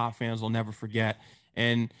real hip hop fans will never forget.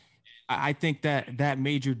 And I think that that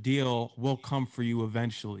major deal will come for you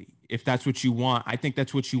eventually if that's what you want. I think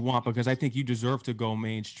that's what you want because I think you deserve to go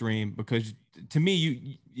mainstream because to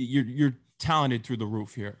me you're talented through the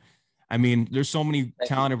roof here. I mean, there's so many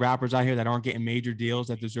talented rappers out here that aren't getting major deals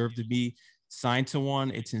that deserve to be signed to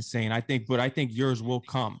one. It's insane. But I think yours will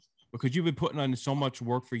come because you've been putting on so much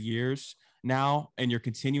work for years now and you're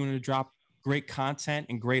continuing to drop great content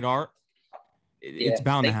and great art. It's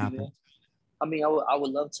bound to happen. You, I mean, I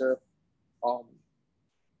would love to, I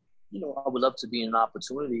would love to be in an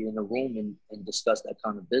opportunity in a room and discuss that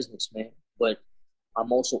kind of business, man. But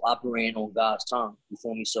I'm also operating on God's time. You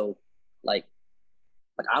feel me? So, like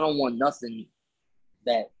I don't want nothing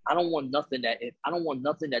that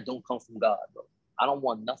don't come from God, bro. I don't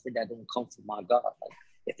want nothing that don't come from my God. Like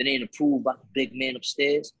if it ain't approved by the big man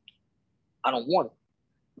upstairs, I don't want it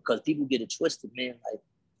because people get it twisted, man. Like,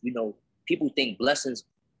 people think blessings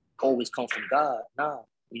always come from God. Nah,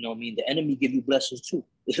 you know what I mean? The enemy give you blessings too.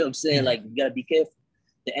 You know what I'm saying? Like you gotta be careful.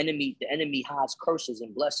 The enemy hides curses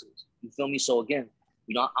and blessings. You feel me? So again,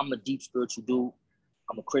 I'm a deep spiritual dude.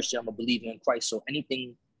 I'm a Christian. I'm a believer in Christ. So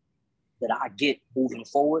anything that I get moving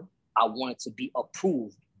forward, I want it to be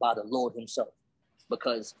approved by the Lord himself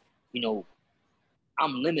because,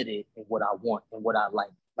 I'm limited in what I want and what I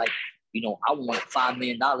like. Like, I want $5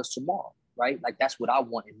 million tomorrow, right? Like that's what I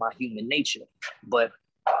want in my human nature. But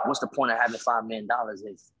what's the point of having $5 million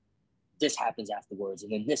if this happens afterwards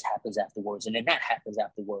and then this happens afterwards and then that happens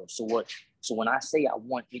afterwards? So when I say I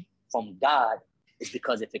want it from God, it's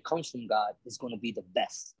because if it comes from God, it's going to be the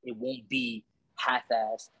best. It won't be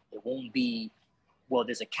half-assed. It won't be, well,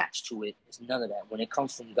 there's a catch to it. It's none of that. When it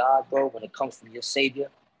comes from God, bro, when it comes from your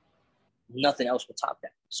Savior, nothing else will top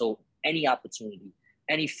that. So any opportunity,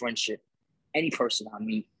 any friendship, any person I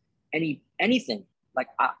meet, anything, like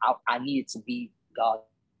I need it to be God.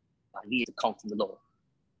 I need it to come from the Lord.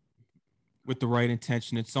 With the right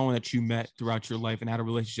intention. It's someone that you met throughout your life and had a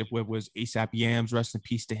relationship with was ASAP Yams. Rest in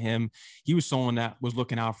peace to him. He was someone that was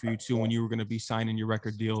looking out for you too when you were going to be signing your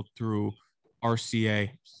record deal through RCA.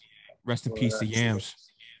 Rest in peace to Yams.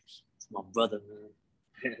 My brother,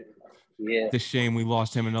 man. Yeah. It's a shame we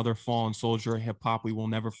lost him, another fallen soldier of hip hop we will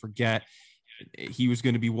never forget. He was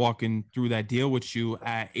going to be walking through that deal with you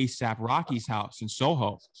at ASAP Rocky's house in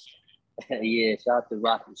Soho. Yeah, shout out to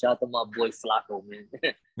Rocky. Shout out to my boy Flacco, man.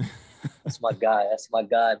 That's my guy,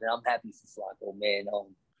 man. I'm happy for Flacco, man.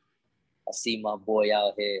 I see my boy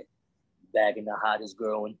out here bagging the hottest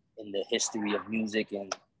girl in the history of music,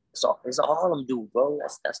 and it's a Harlem dude, bro.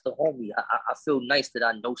 That's the homie. I feel nice that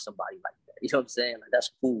I know somebody like that. You know what I'm saying? Like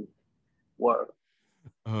that's cool. Word.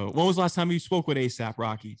 When was the last time you spoke with ASAP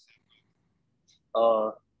Rocky?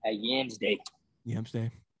 At Yams Day. Yams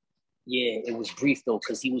Day. Yeah, it was brief though,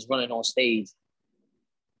 because he was running on stage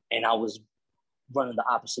and I was running the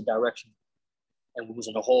opposite direction. And we was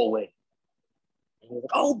in the hallway. And he was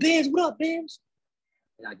like, "Oh, Bams, what up, Bams?"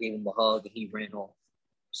 And I gave him a hug and he ran off.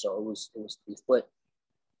 So it was but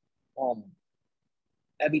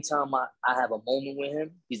every time I have a moment with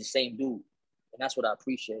him, he's the same dude. And that's what I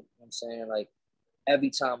appreciate. You know what I'm saying? Like every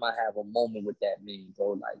time I have a moment with that man,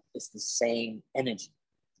 bro, like it's the same energy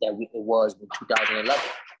that it was in 2011.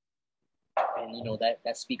 And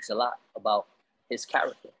that speaks a lot about his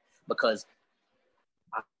character because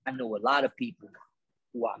I know a lot of people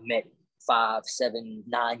who I met 5, 7,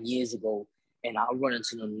 9 years ago, and I run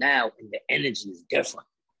into them now, and the energy is different.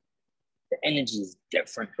 The energy is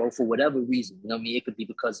different, bro, for whatever reason. You know what I mean? It could be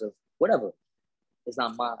because of whatever. It's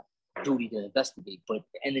not my duty to investigate, but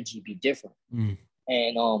the energy be different.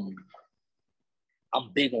 And I'm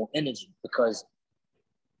big on energy because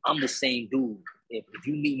I'm the same dude. If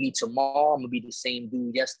you meet me tomorrow, I'm gonna be the same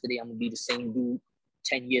dude yesterday. I'm gonna be the same dude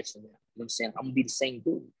 10 years from now. You know what I'm saying? I'm gonna be the same dude.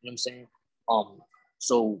 You know what I'm saying?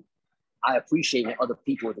 So I appreciate when other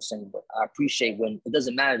people are the same, but I appreciate when it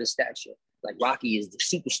doesn't matter the stature. Like Rocky is the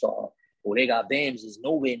superstar, or they got Bams is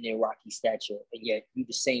nowhere near Rocky's stature, and yet you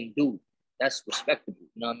the same dude. That's respectable.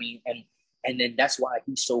 You know what I mean? And then that's why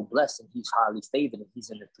he's so blessed and he's highly favored and he's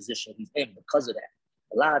in the position he's in because of that.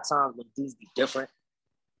 A lot of times when dudes be different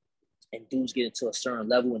and dudes get into a certain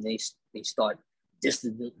level and they start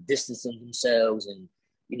distancing themselves and,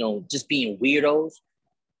 just being weirdos,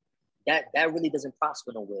 that really doesn't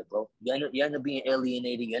prosper nowhere, bro. You end up being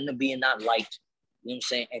alienated. You end up being not liked. You know what I'm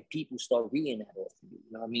saying? And people start reading that off of you.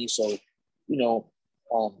 You know what I mean? So,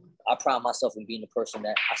 I pride myself in being the person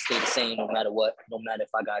that I stay the same no matter what. No matter if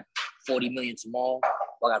I got 40 million tomorrow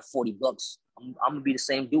or I got 40 bucks, I'm gonna be the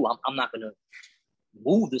same dude. I'm not gonna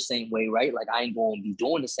move the same way, right? Like I ain't gonna be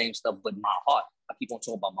doing the same stuff, but my heart, I keep on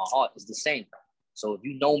talking about my heart is the same. So if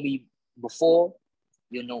you know me before,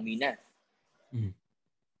 you'll know me now.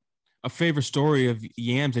 A favorite story of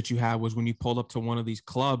Yams that you had was when you pulled up to one of these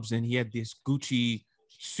clubs and he had this Gucci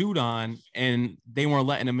suit on and they weren't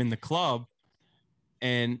letting him in the club.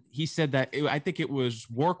 And he said that I think it was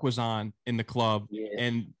work was on in the club. Yeah.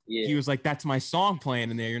 And Yeah. he was like, that's my song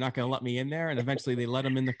playing in there. You're not going to let me in there. And eventually they let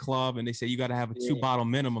him in the club and they said, you got to have a 2-bottle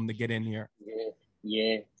minimum to get in here. Yeah.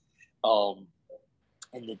 Yeah.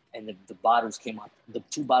 And the bottles came out, the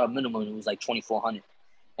 2-bottle minimum, it was like 2,400.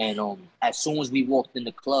 And as soon as we walked in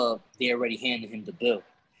the club, they already handed him the bill.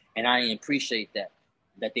 And I appreciate that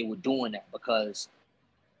they were doing that, because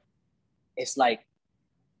it's like,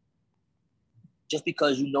 just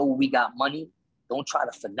because you know we got money, don't try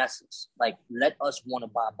to finesse us. Like, let us want to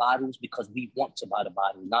buy bottles because we want to buy the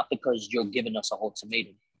bottles, not because you're giving us an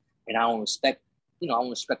ultimatum. And I don't respect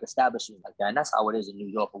establishments like that. And that's how it is in New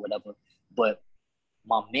York or whatever. But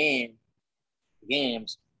my man,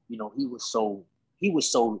 Yams, you know, he was so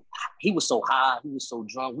high, he was so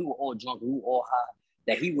drunk. We were all drunk, we were all high,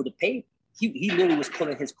 that he would have paid. He literally was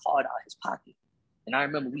pulling his card out of his pocket. And I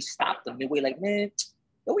remember we stopped him midway, like, man,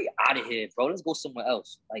 yo, we out of here, bro. Let's go somewhere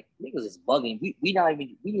else. Like, niggas is bugging. We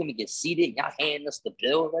didn't even get seated. Y'all handing us the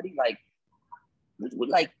bill already. Like, we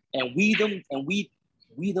like, and we them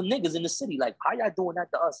niggas in the city. Like, how y'all doing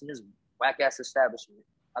that to us in this whack ass establishment?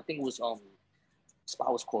 I think it was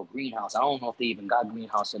spot was called Greenhouse. I don't know if they even got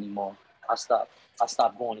Greenhouse anymore. I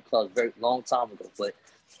stopped going to clubs very long time ago. But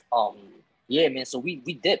yeah, man. So we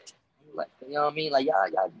dipped. Like, you know what I mean? Like,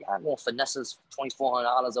 y'all gonna finesse us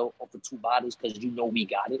 $2,400 over 2 bottles because you know we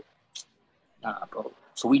got it. Nah, bro.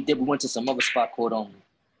 So we went to some other spot called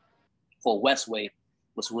for Westway,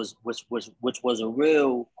 which was a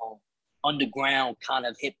real underground kind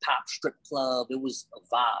of hip hop strip club. It was a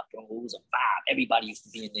vibe, bro. It was a vibe. Everybody used to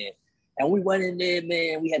be in there. And we went in there,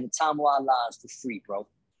 man. We had the time of our lives for free, bro.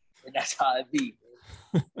 And that's how it be.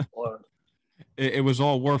 Or it was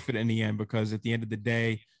all worth it in the end, because at the end of the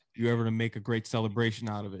day, you were able to make a great celebration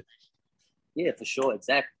out of it. Yeah, for sure.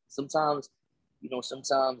 Exactly. Sometimes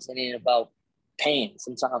it ain't about paying.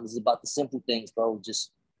 Sometimes it's about the simple things, bro.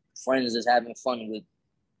 Just friends just having fun with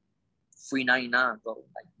free 99, bro.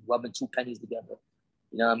 Like rubbing 2 pennies together.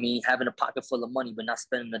 You know what I mean? Having a pocket full of money, but not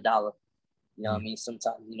spending $1. You know what I mean?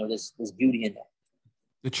 Sometimes, you know, there's beauty in that.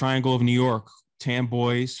 The Triangle of New York, Tan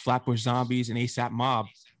Boys, Flatbush Zombies, and ASAP Mob.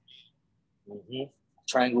 Mm-hmm.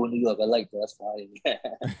 Triangle of New York. I like that. That's fine.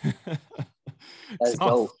 That's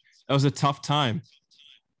dope. That was a tough time.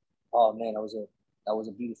 Oh man, that was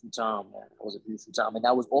a beautiful time, man. That was a beautiful time. And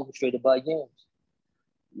that was orchestrated by Yams.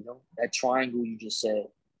 You know, that triangle you just said,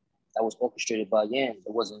 that was orchestrated by Yams.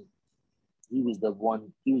 It wasn't, he was the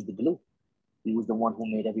glue. He was the one who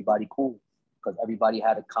made everybody cool, because everybody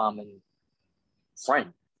had a common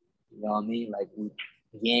friend. You know what I mean? Like,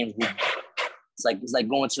 Yams would, it's like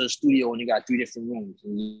going to a studio and you got 3 different rooms.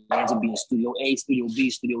 And Yams would be in Studio A, Studio B,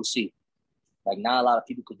 Studio C. Like, not a lot of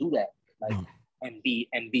people could do that. Like, and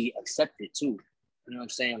be accepted too. You know what I'm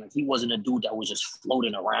saying? Like, he wasn't a dude that was just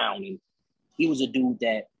floating around. And he was a dude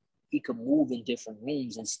that he could move in different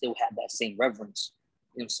rooms and still have that same reverence.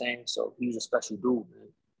 You know what I'm saying? So he was a special dude, man.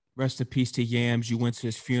 Rest in peace to Yams. You went to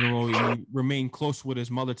his funeral. You remain close with his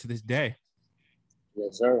mother to this day.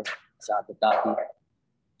 Yes, sir. Shout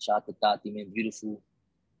out to Tati, man. Beautiful,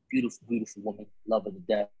 beautiful, beautiful woman. Love her to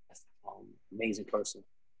death. Amazing person.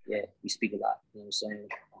 Yeah, we speak a lot. You know what I'm saying?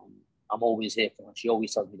 I'm always here for her. She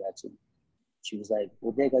always tells me that too. She was like,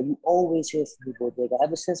 Bodega, you always here for me, Bodega.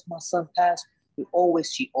 Ever since my son passed, she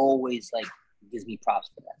always like gives me props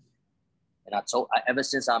for that. And ever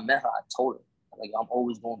since I met her, I told her, like, I'm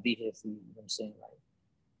always gonna be here for you. You know what I'm saying?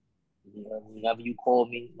 Like, you know, whenever you call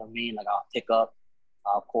me, you know what I mean? Like, I'll pick up,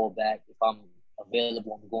 I'll call back. If I'm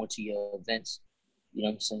available, I'm going to your events. You know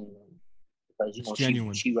what I'm saying? Because, you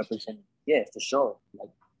know, she represented, yeah, for sure. Like,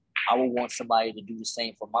 I would want somebody to do the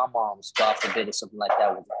same for my mom. God forbid if something like that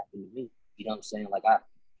would happen to me. You know what I'm saying? Like,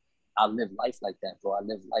 I live life like that, bro. I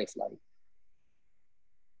live life like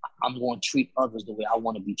I'm going to treat others the way I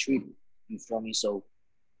want to be treated. You feel me? So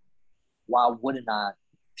why wouldn't I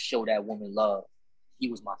show that woman love? He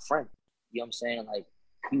was my friend. You know what I'm saying? Like,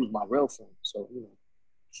 he was my real friend. So, you know,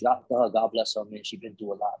 shout out to her. God bless her, man. She's been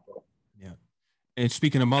through a lot, bro. Yeah. And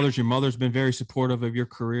speaking of mothers, your mother's been very supportive of your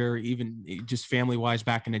career, even just family-wise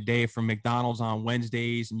back in the day, from McDonald's on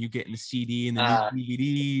Wednesdays and you getting the CD and the new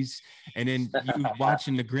DVDs. And then you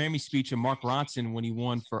watching the Grammy speech of Mark Ronson when he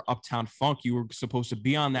won for Uptown Funk. You were supposed to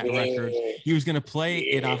be on that record. He was going to play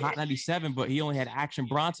it on Hot 97, but he only had Action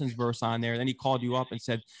Bronson's verse on there. Then he called you up and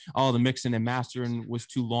said, oh, the mixing and mastering was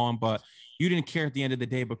too long. But you didn't care at the end of the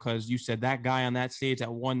day, because you said that guy on that stage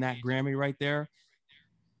that won that Grammy right there,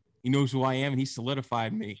 he knows who I am, and he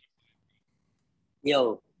solidified me.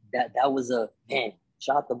 Yo, that was a man.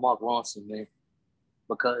 Shout out to Mark Ronson, man,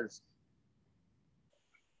 because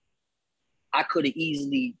I could have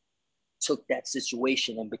easily took that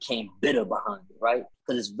situation and became bitter behind it, right?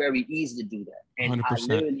 Because it's very easy to do that. And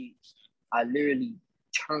 100%. I literally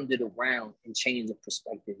turned it around and changed the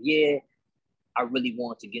perspective. Yeah, I really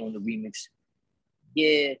wanted to get on the remix.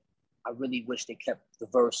 Yeah, I really wish they kept the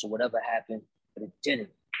verse or whatever happened, but it didn't.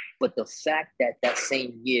 But the fact that that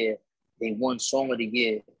same year they won Song of the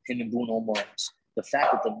Year, him and Bruno Mars, the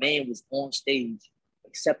fact that the man was on stage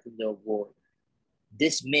accepting the award,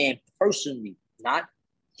 this man personally, not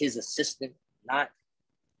his assistant, not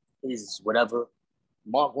his whatever,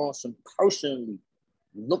 Mark Ronson personally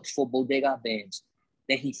looked for Bodega Bands.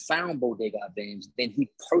 Then he found Bodega Bands. Then he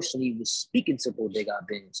personally was speaking to Bodega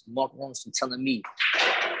Bands. Mark Ronson telling me,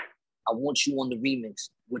 I want you on the remix.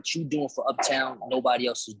 What you doing for Uptown, nobody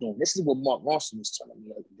else is doing. This is what Mark Ronson was telling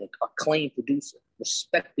me, the acclaimed producer,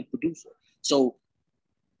 respected producer. So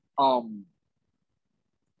I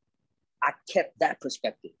kept that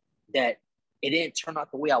perspective that it didn't turn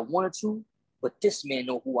out the way I wanted to, but this man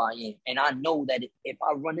know who I am. And I know that if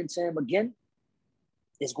I run into him again,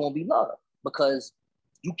 it's going to be love because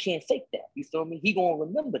you can't fake that. You feel me? He going to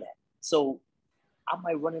remember that. So I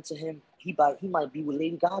might run into him. He might be with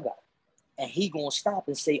Lady Gaga. And he going to stop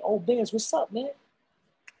and say, oh, Benz, what's up, man?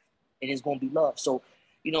 And it's going to be love. So,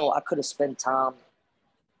 you know, I could have spent time.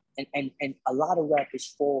 And a lot of rappers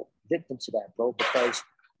fall victim to that, bro, because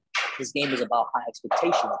this game is about high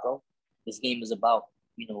expectations, bro. This game is about,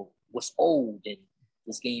 you know, what's old. And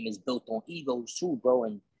this game is built on egos too, bro.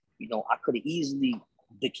 And, you know, I could have easily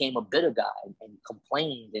became a bitter guy and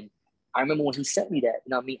complained. And I remember when he sent me that, you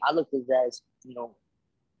know what I mean? I looked at it as, you know,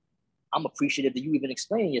 I'm appreciative that you even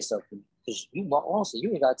explaining yourself to me because you, Mark Ronson,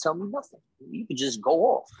 you ain't got to tell me nothing. You can just go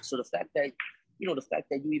off. So the fact that, you know, the fact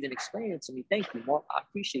that you even explained it to me, thank you, Mark. I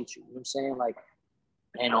appreciate you. You know what I'm saying? Like,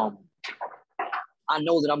 and I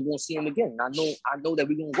know that I'm going to see him again. I know that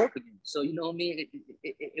we're going to work again. So, you know what I mean?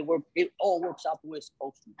 It all works out the way it's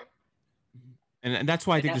supposed to. Bro. And that's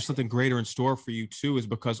why I think there's something greater in store for you too, is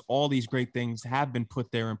because all these great things have been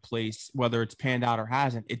put there in place, whether it's panned out or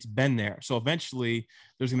hasn't, it's been there. So eventually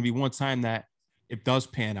there's going to be one time that it does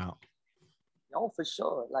pan out. No, for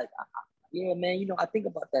sure. Like, yeah, man, you know, I think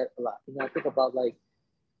about that a lot. You know, I think about like,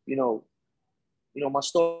 you know, my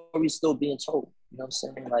story is still being told. You know what I'm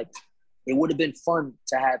saying? Like, it would have been fun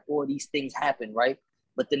to have all these things happen, right?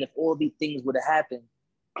 But then if all these things would have happened,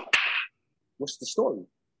 what's the story?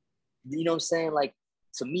 You know what I'm saying? Like,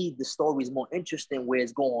 to me, the story is more interesting where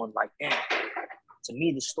it's going like, damn. To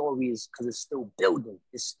me, the story is because it's still building.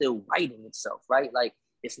 It's still writing itself, right? Like,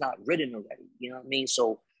 it's not written already. You know what I mean?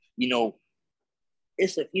 So, you know,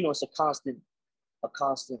 it's a constant, it's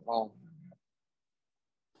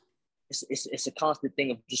a constant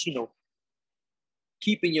thing of just, you know,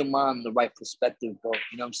 keeping your mind in the right perspective, bro.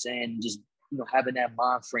 You know what I'm saying? Just, you know, having that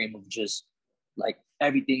mind frame of just like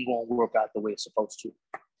everything going to work out the way it's supposed to.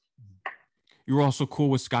 You were also cool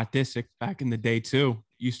with Scott Disick back in the day too.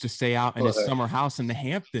 Used to stay out in his summer house in the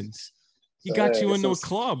Hamptons. He got you into a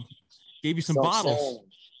club, gave you some bottles.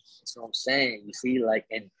 That's what I'm saying. You see, like,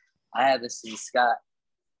 and I haven't seen Scott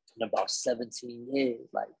in about 17 years.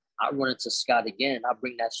 Like, I run into Scott again. I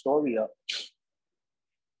bring that story up.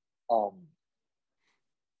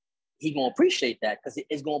 He gonna appreciate that because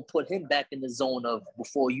it's gonna put him back in the zone of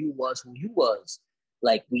before you was who you was.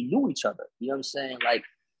 Like, we knew each other. You know what I'm saying? Like,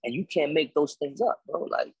 and you can't make those things up, bro.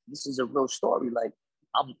 Like, this is a real story. Like,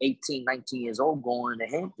 I'm 18, 19 years old going to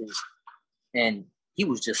Hamptons, and he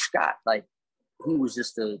was just Scott. Like, he was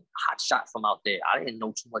just a hot shot from out there. I didn't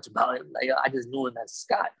know too much about him. Like, I just knew him as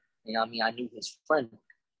Scott. You know what I mean? I knew his friend.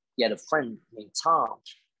 He had a friend named Tom.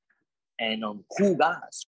 And cool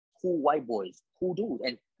guys, cool white boys, cool dude.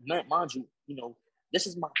 And mind you, you know, this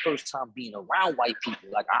is my first time being around white people.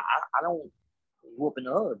 Like, I don't grew up in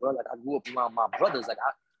the hood, bro. Like, I grew up around my brothers. Like,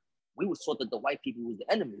 we was taught that the white people was the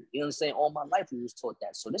enemy. You know what I'm saying? All my life we was taught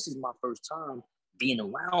that. So this is my first time being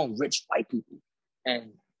around rich white people.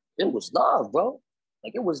 And it was love, bro.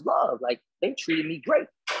 Like, it was love. Like, they treated me great.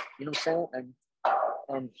 You know what I'm saying?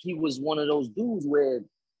 And he was one of those dudes where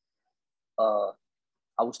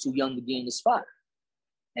I was too young to get in the spot.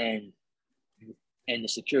 And the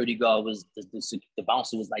security guard was, the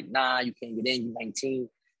bouncer was like, nah, you can't get in, you're 19.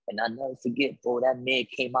 And I never forget, bro, that man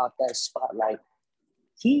came out that spot like,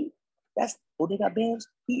 that's Bodega Bands.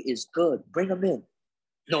 He is good. Bring him in.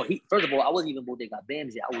 No, first of all, I wasn't even Bodega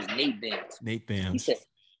Bands yet. I was Nate Bands. Nate Bands.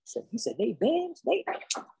 He said, Nate Bands? Nate?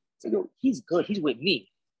 So, yo, he's good. He's with me.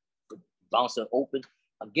 The bouncer opened.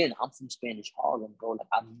 Again, I'm from Spanish Harlem, bro. Like,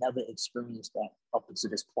 I've never experienced that up until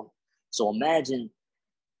this point. So imagine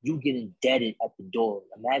you getting deaded at the door.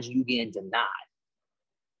 Imagine you getting denied.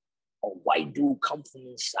 A white dude come from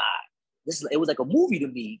inside. It was like a movie to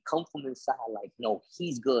me. Come from inside, like, no,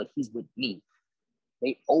 he's good. He's with me.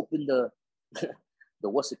 They opened the the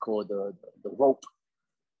what's it called? The rope.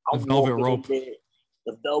 The velvet rope.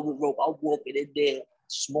 The velvet rope. I'm walking in there.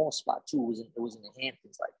 Small spot too. It was in the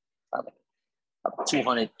Hamptons, like a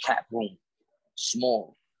 200 cap room,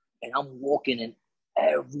 small. And I'm walking in.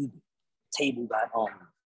 Every table got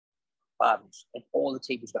bottles, and all the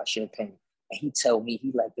tables got champagne. And he tell me,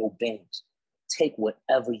 he like, yo, Bangs, take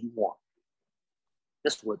whatever you want.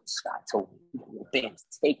 That's what Scott told me. Yo, Bangs,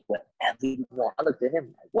 take whatever you want. I looked at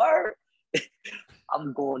him like, word.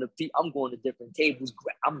 I'm going to different tables.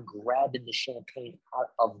 I'm grabbing the champagne out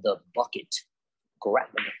of the bucket.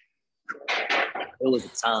 Grabbing it. It was a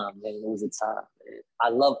time, man. It was a time. Man. I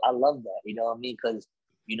love that. You know what I mean? Because,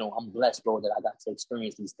 you know, I'm blessed, bro, that I got to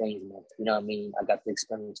experience these things, man. You know what I mean? I got to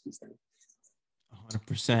experience these things.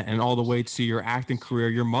 100%. And all the way to your acting career,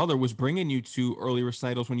 your mother was bringing you to early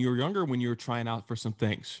recitals when you were younger, when you were trying out for some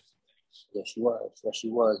things. Yes, she was. Yes, she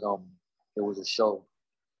was. It was a show.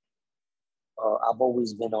 I've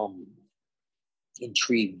always been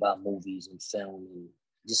intrigued by movies and film, and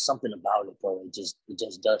just something about it, bro. It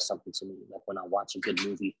just does something to me. Like when I watch a good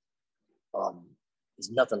movie,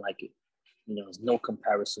 there's nothing like it. You know, there's no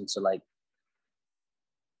comparison to like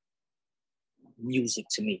music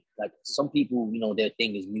to me. Like some people, you know, their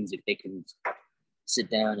thing is music. They can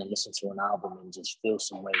sit down and listen to an album and just feel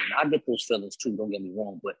some way. And I get those feelings too, don't get me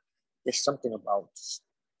wrong, but there's something about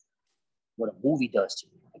what a movie does to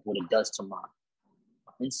me, like what it does to my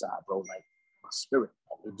inside, bro, like my spirit.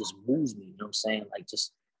 Like, it just moves me, you know what I'm saying? Like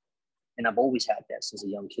just, and I've always had that since a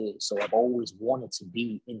young kid. So I've always wanted to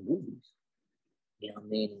be in movies. You know what I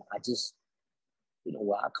mean? I just, you know,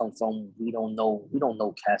 where I come from, we don't know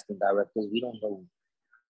casting directors. We don't know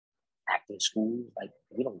acting school. Like,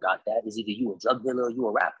 we don't got that. It's either you a drug dealer or you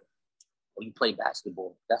a rapper. Or you play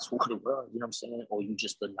basketball. That's what it was, you know what I'm saying? Or you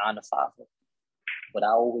just a 9-to-5. But I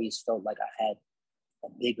always felt like I had a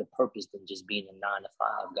bigger purpose than just being a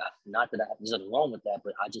 9-to-5 guy. Not that there's nothing wrong with that,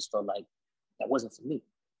 but I just felt like that wasn't for me.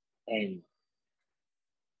 And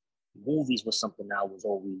movies was something I was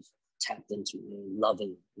always tapped into and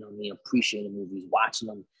loving, you know what I mean, appreciating movies, watching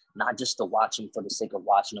them, not just to watch them for the sake of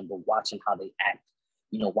watching them, but watching how they act,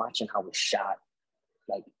 you know, watching how it's shot.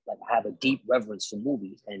 Like I have a deep reverence for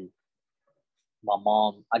movies. And my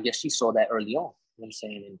mom, I guess she saw that early on, you know what I'm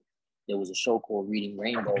saying? And there was a show called Reading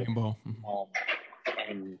Rainbow.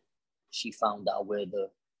 And she found out where the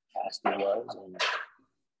casting was, and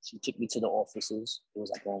she took me to the offices. It was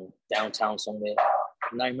like on downtown somewhere.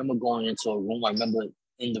 And I remember going into a room. I remember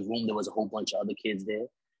in the room, there was a whole bunch of other kids there.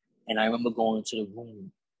 And I remember going into the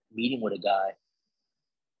room, meeting with a guy.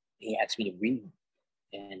 He asked me to read.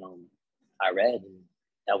 And I read, and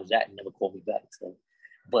that was that. He never called me back. So,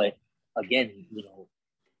 but again, you know,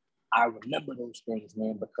 I remember those things,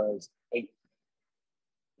 man, because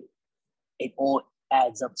it all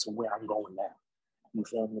adds up to where I'm going now. You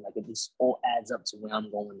feel me? Like, it just all adds up to where I'm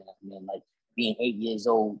going now, man. Like, being 8 years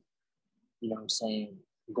old, you know what I'm saying,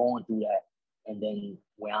 going through that, and then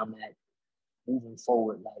where I'm at, moving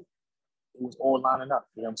forward, like, it was all lining up,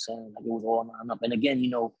 you know what I'm saying? Like, it was all lining up. And again, you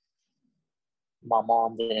know, my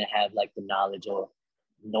mom didn't have, like, the knowledge or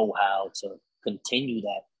know-how to continue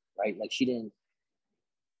that, right? Like, she didn't,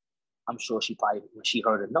 I'm sure she probably, when she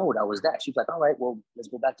heard a no, that was that. She was like, all right, well, let's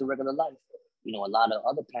go back to regular life. You know, a lot of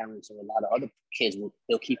other parents and a lot of other kids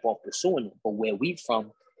they'll keep on pursuing it. But where we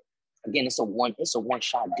from, again, it's a one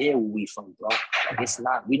shot deal where we from, bro. Like, it's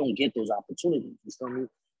not, we don't get those opportunities. You feel me?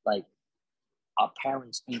 Like, our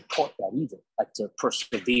parents ain't taught that either. Like, to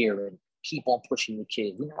persevere and keep on pushing the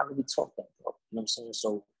kids. We're not really taught that, bro. You know what I'm saying?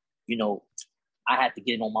 So, you know, I had to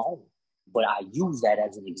get it on my own. But I use that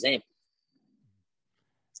as an example.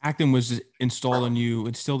 Acting was instilled in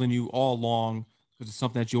you all along, because it's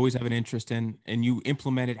something that you always have an interest in, and you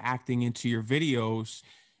implemented acting into your videos.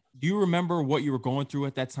 Do you remember what you were going through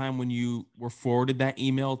at that time when you were forwarded that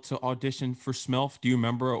email to audition for SMELF? Do you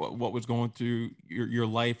remember what was going through your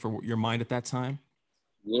life or your mind at that time?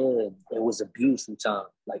 Yeah, it was a beautiful time.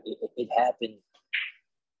 Like, it happened.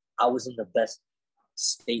 I was in the best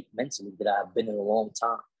state mentally that I've been in a long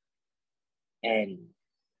time. And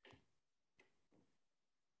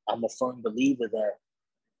I'm a firm believer that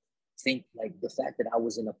like the fact that I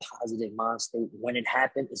was in a positive mind state when it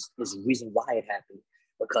happened is the reason why it happened.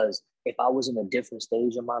 Because if I was in a different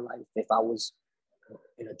stage of my life, if I was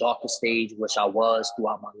in a darker stage, which I was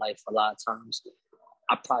throughout my life a lot of times,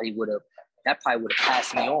 that probably would have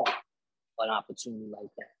passed me on an opportunity like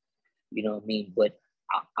that. You know what I mean? But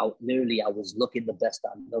I literally, I was looking the best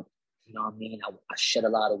I looked. You know what I mean? I shed a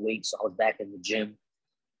lot of weight, so I was back in the gym.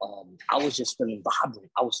 I was just feeling vibrant.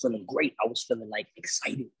 I was feeling great. I was feeling like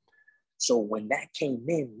excited. So when that came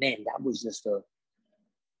in, man, that was just a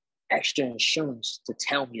extra insurance to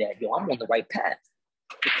tell me that, yo, I'm on the right path.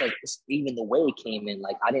 Because it's, even the way it came in,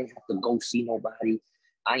 like I didn't have to go see nobody.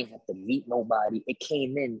 I didn't have to meet nobody. It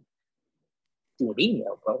came in through an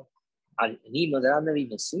email, bro. An email that I've never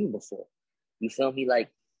even seen before. You feel me?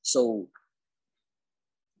 Like, so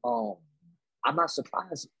I'm not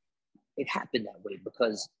surprised it happened that way,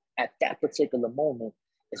 because at that particular moment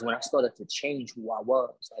is when I started to change who I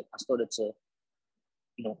was. Like I started to,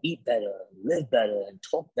 eat better, live better, and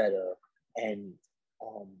talk better, and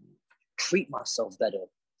treat myself better.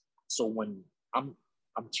 So when I'm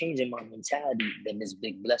changing my mentality, then this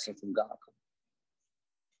big blessing from God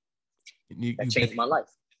that changed my life.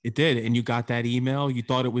 It did. And you got that email. You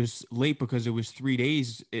thought it was late because it was 3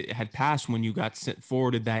 days. It had passed when you got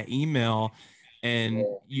forwarded that email, and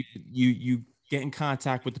you get in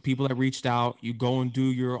contact with the people that reached out. You go and do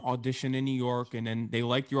your audition in New York, and then they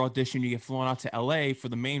like your audition. You get flown out to LA for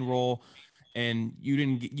the main role, and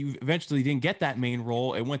you eventually didn't get that main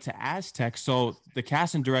role. It went to Aztec. So the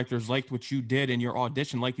casting directors liked what you did, and your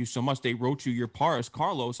audition liked you so much they wrote you your part as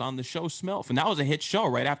Carlos on the show Smilf, and that was a hit show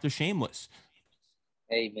right after Shameless.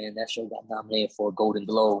 Hey man, that show got nominated for a Golden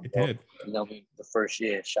Globe. It did. You know what I mean? The first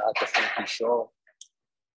year. Shout out to Frankie Shaw.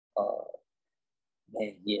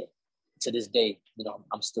 Man, yeah. To this day,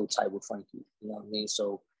 I'm still tight with Frankie. You know what I mean?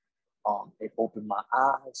 So it opened my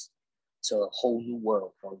eyes to a whole new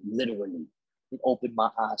world, bro. Literally. It opened my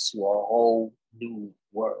eyes to a whole new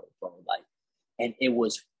world, bro. Like, and it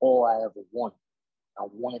was all I ever wanted. I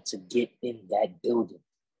wanted to get in that building,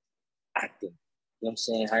 acting. You know what I'm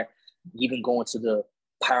saying? Even going to the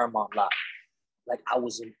Paramount lot, like I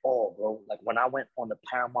was in awe, bro. Like when I went on the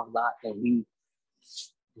Paramount lot and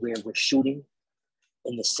we're shooting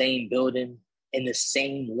in the same building, in the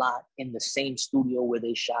same lot, in the same studio where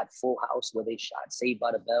they shot Full House, where they shot Saved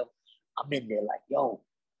by the Bell. I'm in there like, yo,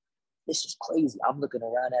 this is crazy. I'm looking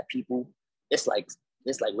around at people. It's like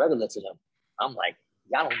regular to them. I'm like,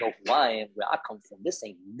 y'all don't know who I am, where I come from. This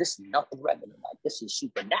is nothing regular. Like this is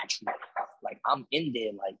supernatural. Like I'm in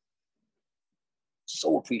there like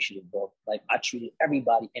so appreciative, bro. Like I treated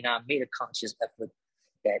everybody, and I made a conscious effort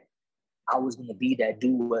that I was gonna be that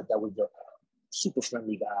dude that was the super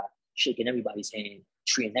friendly guy, shaking everybody's hand,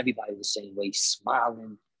 treating everybody the same way,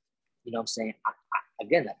 smiling. You know what I'm saying?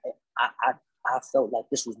 I felt like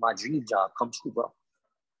this was my dream job come true, bro.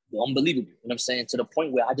 Unbelievable. You know what I'm saying? To the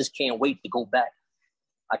point where I just can't wait to go back.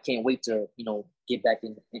 I can't wait to, get back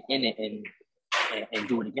in it and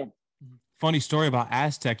do it again. Funny story about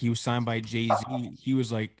Aztec. He was signed by Jay-Z. He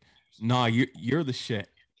was like, "Nah, you're the shit,"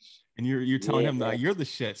 and you're telling him that you're the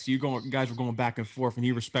shit. So you guys were going back and forth, and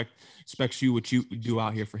he respects you what you do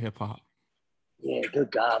out here for hip hop. Yeah, good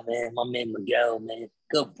guy, man. My man Miguel, man,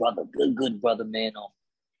 good brother, good brother, man.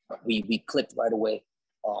 We clicked right away.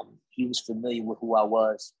 He was familiar with who I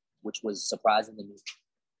was, which was surprising to me.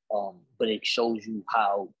 But it shows you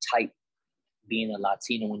how tight being a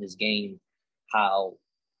Latino in this game, how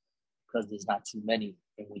because there's not too many,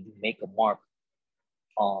 and when you make a mark,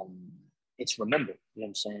 it's remembered. You know what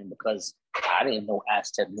I'm saying? Because I didn't know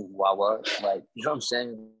Aztec knew who I was. Like, you know what I'm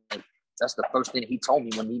saying? Like, that's the first thing he told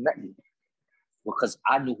me when he met me. Because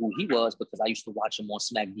I knew who he was because I used to watch him on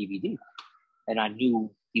Smack DVD. And I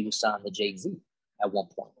knew he was signed to Jay-Z at one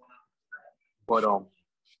point. But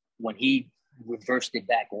when he reversed it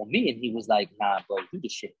back on me and he was like, nah, bro, you the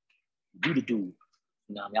shit. You the dude.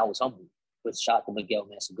 You know what I mean? I was humble. But shout out to Miguel,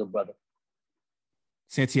 man. It's a good brother.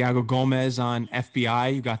 Santiago Gomez on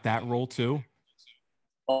FBI. You got that role too.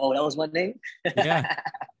 Oh, that was my name? Yeah.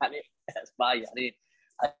 That's fire.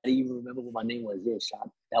 I didn't even remember what my name was. Yeah,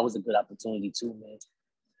 that was a good opportunity too, man.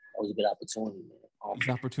 That was a good opportunity, man. These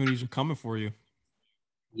opportunities are coming for you.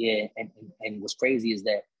 Yeah, and what's crazy is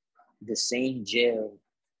that the same jail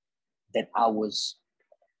that I was,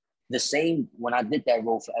 when I did that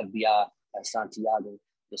role for FBI at Santiago,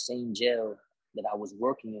 the same jail that I was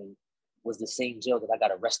working in was the same jail that I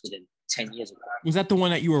got arrested in 10 years ago. Was that the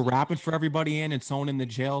one that you were rapping for everybody in, and someone in the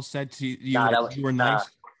jail said to you, you were nice?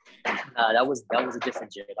 Nah, that was a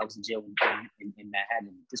different jail. That was a jail in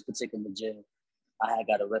Manhattan. This particular jail, I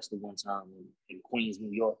got arrested one time in Queens,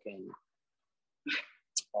 New York, and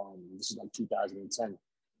this is like 2010,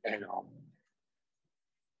 and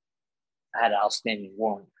I had an outstanding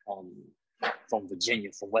warrant from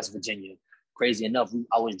West Virginia. Crazy enough,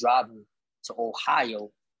 I was driving to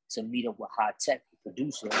Ohio to meet up with High Tech, the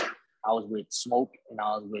producer. I was with Smoke, and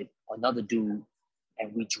I was with another dude,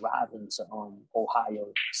 and we drive into Ohio,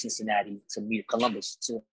 Cincinnati to meet Columbus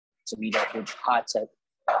to meet up with High Tech.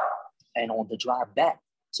 And on the drive back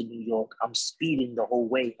to New York, I'm speeding the whole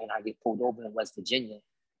way, and I get pulled over in West Virginia,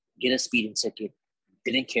 get a speeding ticket,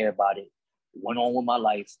 didn't care about it, went on with my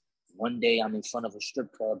life. One day I'm in front of a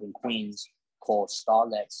strip club in Queens called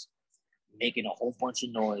Starlet's, making a whole bunch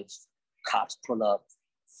of noise. Cops pull up.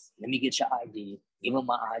 Let me get your ID. Give them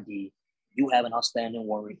my ID. You have an outstanding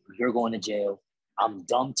warrant. You're going to jail. I'm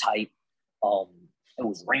dumb tight. It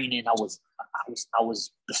was raining. I was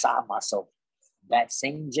beside myself. That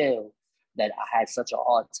same jail that I had such a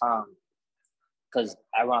hard time, because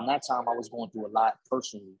around that time I was going through a lot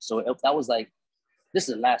personally. So that was like, this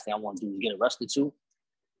is the last thing I want to do is get arrested too.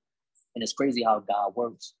 And it's crazy how God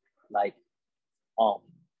works. Like,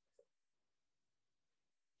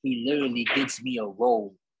 he literally gives me a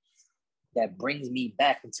role that brings me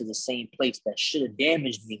back into the same place that should have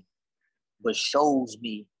damaged me, but shows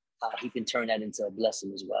me how he can turn that into a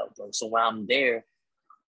blessing as well, bro. So when I'm there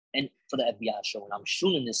and for the FBI show and I'm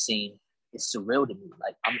shooting this scene, it's surreal to me.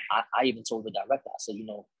 Like I even told the director, I said,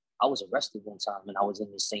 I was arrested one time and I was in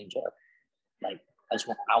the same jail. Like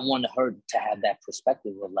I wanted her to have that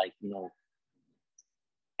perspective of like,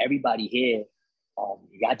 everybody here,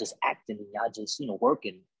 y'all just acting and y'all just,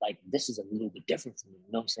 working. Like, this is a little bit different for me.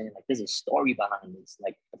 You know what I'm saying? Like, there's a story behind this.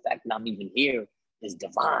 Like, the fact that I'm even here is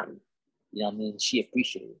divine. You know what I mean? She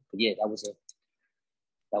appreciated it. But yeah, that was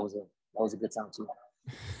a good time too.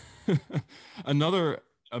 Another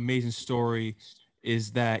amazing story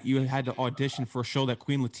is that you had to audition for a show that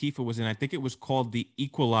Queen Latifah was in. I think it was called The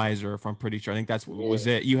Equalizer, if I'm pretty sure. I think that's what was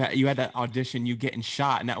it. You had that audition, you getting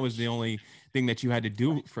shot, and that was the only thing that you had to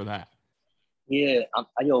do for that. Yeah,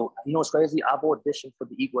 you know what's crazy? I've auditioned for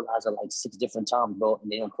The Equalizer like 6 different times, bro, and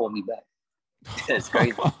they don't call me back. It's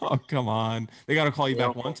crazy. Oh, come on. They got to call you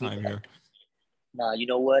back one time here. Nah, you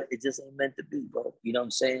know what? It just ain't meant to be, bro. You know what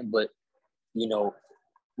I'm saying? But,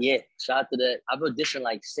 yeah, shout out to that. I've auditioned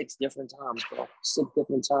like 6 different times, bro. 6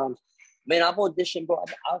 different times. Man, I've auditioned, bro.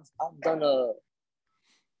 I've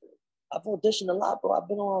auditioned a lot, bro. I've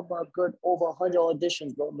been on about good over 100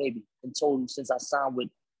 auditions, bro, maybe in total since I signed with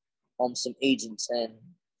some agents, and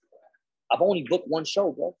I've only booked one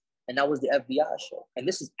show, bro, and that was the FBI show, and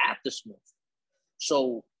this is after Smith.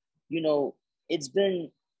 So, it's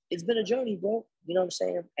been a journey, bro. You know what I'm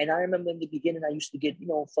saying? And I remember in the beginning, I used to get,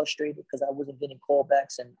 frustrated because I wasn't getting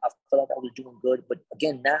callbacks, and I felt like I was doing good. But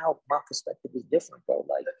again, now my perspective is different, bro.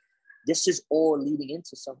 Like, this is all leading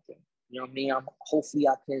into something. You know what I mean? Hopefully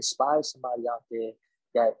I can inspire somebody out there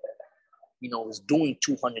that is doing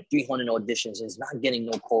 200, 300 auditions and is not getting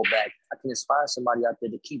no call back. I can inspire somebody out there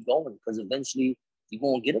to keep going, because eventually you're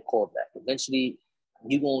going to get a call back. Eventually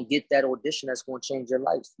you're going to get that audition that's going to change your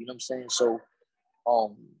life. You know what I'm saying? So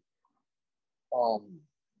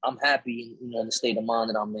I'm happy, in the state of mind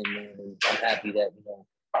that I'm in, man. And I'm happy that,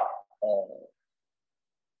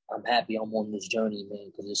 I'm happy I'm on this journey, man,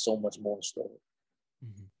 because there's so much more in store.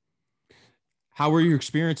 Mm-hmm. How were your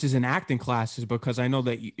experiences in acting classes? Because I know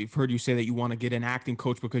that you've heard you say that you want to get an acting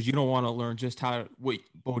coach because you don't want to learn just what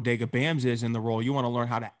Bodega Bams is in the role. You want to learn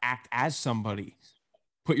how to act as somebody,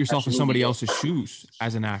 put yourself in somebody else's shoes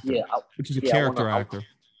as an actor, which is a character actor.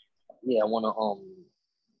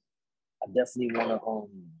 I definitely want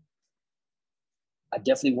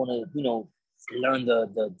to, learn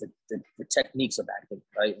the techniques of acting,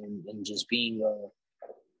 right? And just being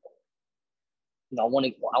I want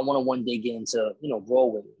to one day get into,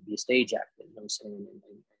 Broadway, be a stage actor, you know what I'm saying?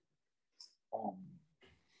 And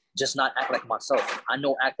just not act like myself. I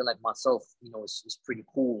know acting like myself, it's pretty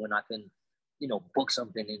cool when I can, book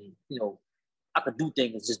something and, I could do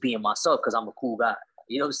things just being myself because I'm a cool guy.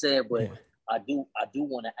 You know what I'm saying? But yeah. I do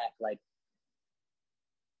want to act like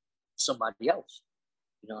somebody else.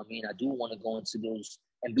 You know what I mean? I do want to go into those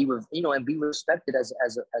and be, and be respected as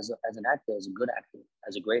an actor, as a good actor,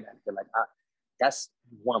 as a great actor. Like that's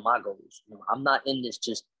one of my goals. I'm not in this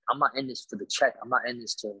for the check. I'm not in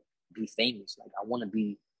this to be famous. Like, I want to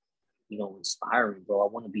be, inspiring, bro. I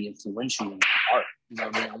want to be influential in art. You know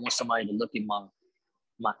what I mean? I want somebody to look at my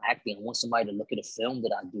acting. I want somebody to look at a film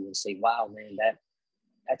that I do and say, wow, man, that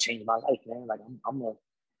changed my life, man. Like,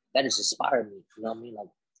 that has inspired me. You know what I mean? Like,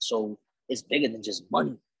 so it's bigger than just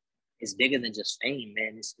money. It's bigger than just fame,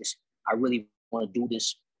 man. I really want to do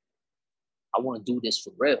this. I want to do this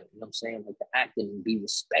for real. You know what I'm saying? Like, the acting and be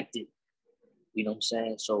respected. You know what I'm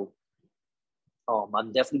saying? So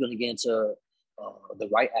I'm definitely going to get into the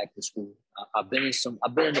right acting school. I've been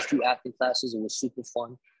in a few acting classes. It was super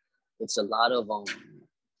fun. It's a lot of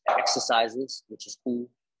exercises, which is cool.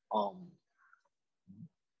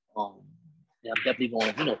 And I'm definitely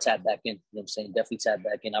going to, tap back in. You know what I'm saying? Definitely tap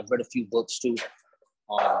back in. I've read a few books too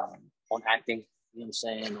on acting. You know what I'm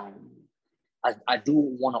saying? I do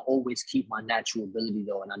want to always keep my natural ability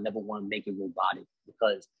though, and I never want to make it robotic,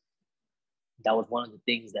 because that was one of the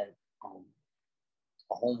things that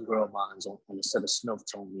a homegirl of mine on the set of Smith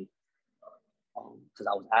told me. Because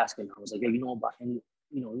I was asking, I was like, "Yo, you know about any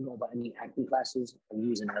acting classes?" And he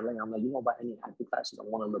was in LA. I'm like, "You know about any acting classes I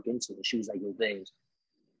want to look into?" And she was like, "Yo, babes,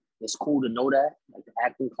 it's cool to know that, like the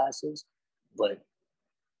acting classes, but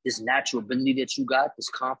this natural ability that you got, this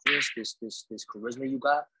confidence, this charisma you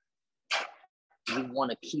got, you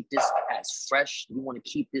want to keep this as fresh. You want to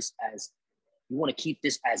keep this as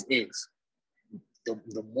is.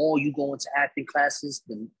 The more you go into acting classes,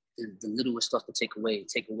 the little it starts to take away, and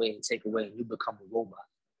you become a robot."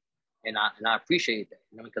 And I appreciate that,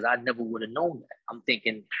 because I never would have known that. I'm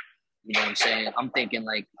thinking, you know what I'm saying? I'm thinking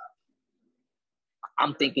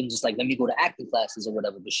just like, let me go to acting classes or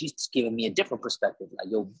whatever. But she's giving me a different perspective. Like,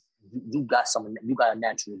 yo, you got a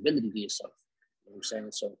natural ability to yourself. You know what I'm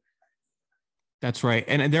saying? So That's right.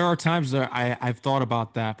 And there are times that I've thought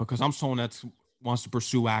about that, because I'm someone that wants to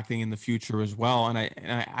pursue acting in the future as well. And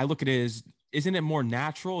I look at it as, isn't it more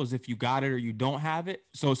natural as if you got it or you don't have it?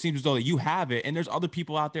 So it seems as though that you have it, and there's other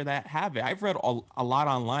people out there that have it. I've read a lot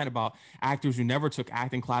online about actors who never took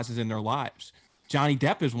acting classes in their lives. Johnny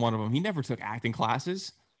Depp is one of them. He never took acting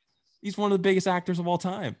classes. He's one of the biggest actors of all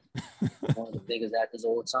time. One of the biggest actors of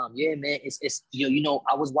all time. Yeah, man. It's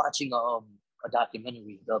I was watching a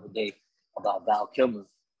documentary the other day about Val Kilmer,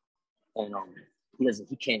 and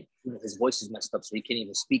he can't, his voice is messed up, so he can't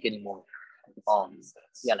even speak anymore.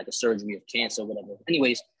 He had like a surgery of cancer or whatever.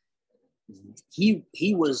 Anyways, he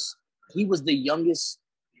was the youngest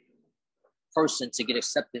person to get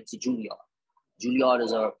accepted to Juilliard. Juilliard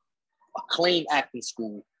is a acclaimed acting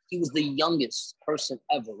school. He was the youngest person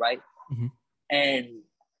ever, right? Mm-hmm. And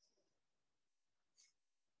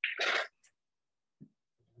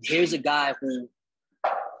here's a guy who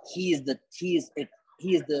he's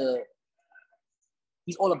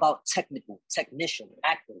all about technician,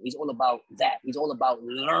 acting. He's all about that. He's all about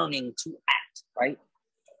learning to act, right?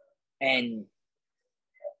 And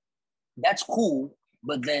that's cool.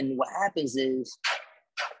 But then what happens is,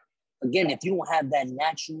 again, if you don't have that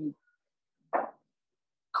natural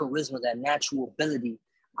charisma, that natural ability,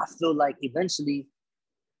 I feel like eventually,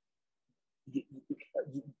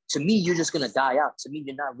 to me, you're just going to die out. To me,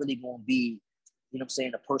 you're not really going to be, you know what I'm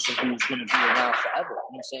saying, a person who's going to be around forever. You know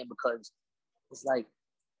what I'm saying? Because it's like,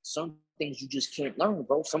 some things you just can't learn,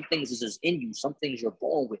 bro. Some things is just in you. Some things you're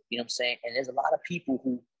born with. You know what I'm saying? And there's a lot of people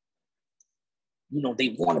who,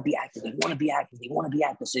 they want to be actors. They want to be actors. They want to be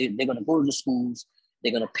actors. So they're going to go to the schools.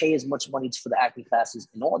 They're going to pay as much money for the acting classes.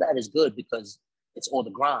 And all that is good because it's all the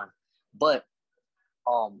grind. But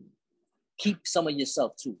keep some of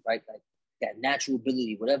yourself too, right? Like that natural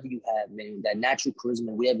ability, whatever you have, man, that natural charisma,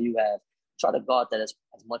 whatever you have, try to guard that as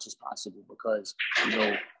much as possible, because,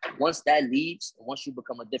 once that leaves, and once you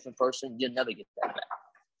become a different person, you'll never get that back.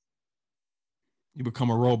 You become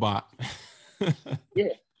a robot.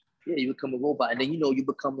 Yeah, you become a robot. And then, you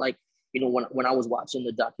become like, when I was watching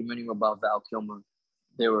the documentary about Val Kilmer,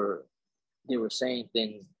 they were saying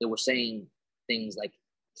things like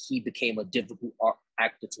he became a difficult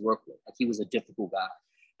actor to work with. Like he was a difficult guy.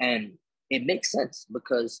 And it makes sense,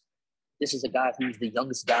 because this is a guy who's the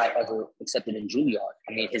youngest guy ever accepted in Juilliard.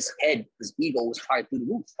 I mean, his ego was probably through the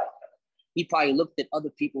roof. He probably looked at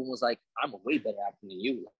other people and was like, I'm a way better actor than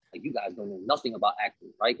you. Like, you guys don't know nothing about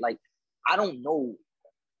acting, right? Like, I don't know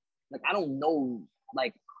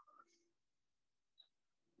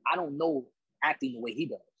acting the way he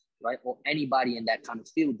does, right? Or anybody in that kind of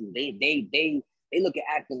field do. They look at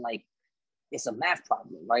acting like it's a math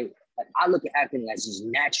problem, right? Like, I look at acting as just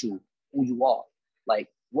natural who you are. Like,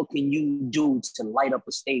 what can you do to light up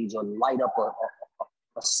a stage or light up a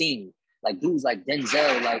scene? Like dudes like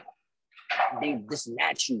Denzel, like they this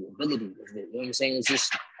natural ability. You know what I'm saying?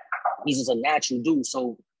 He's just a natural dude.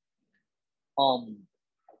 So a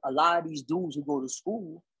lot of these dudes who go to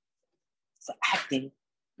school for acting,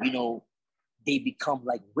 they become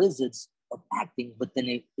like wizards of acting, but then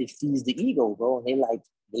it feeds the ego, bro. And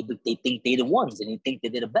they think they're the ones, and they think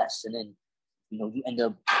that they're the best. And then, you end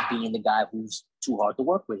up being the guy who's too hard to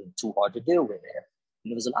work with and too hard to deal with.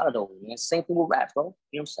 And there's a lot of those. And same thing with rap, bro. You know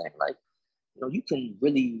what I'm saying? Like, you can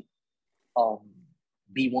really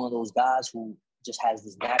be one of those guys who just has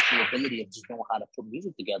this natural ability of just knowing how to put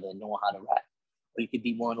music together and knowing how to rap. Or you could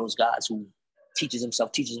be one of those guys who teaches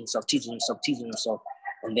himself,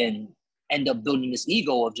 and then end up building this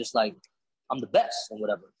ego of just like, I'm the best or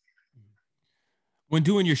whatever. When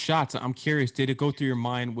doing your shots, I'm curious, did it go through your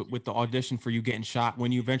mind with the audition for you getting shot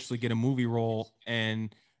when you eventually get a movie role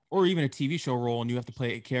and or even a TV show role and you have to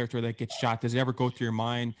play a character that gets shot? Does it ever go through your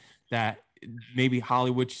mind that maybe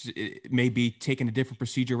Hollywood may be taking a different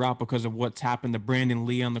procedure route because of what's happened to Brandon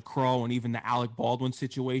Lee on The Crow and even the Alec Baldwin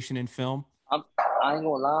situation in film? I'm, I ain't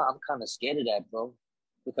gonna lie, I'm kind of scared of that, bro,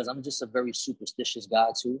 because I'm just a very superstitious guy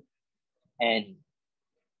too, and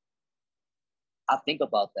I think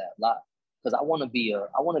about that a lot because I want to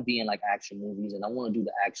be in like action movies, and I want to do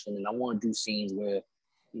the action, and I want to do scenes where,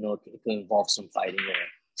 it could involve some fighting or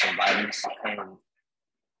some violence. And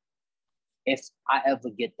if I ever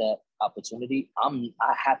get that opportunity,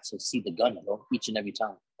 I have to see the gun, bro, each and every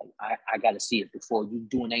time. Like, I got to see it before you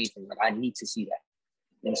doing anything. Like I need to see that.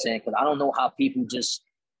 You know what I'm saying? Because I don't know how people just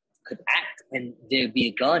could act and there'd be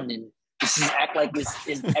a gun and just act like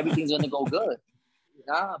everything's gonna go good.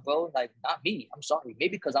 Nah, bro, like not me. I'm sorry.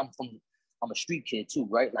 Maybe because I'm a street kid too,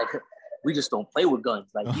 right? Like we just don't play with guns.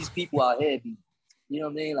 Like these people out here be, you know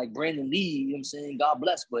what I mean? Like Brandon Lee, you know what I'm saying? God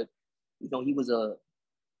bless, but he was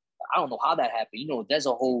I don't know how that happened. There's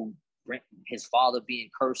a whole his father being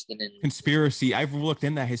cursed and then Conspiracy. I've looked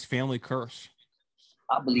in that his family curse.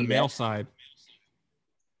 I believe the male side.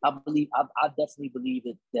 I definitely believe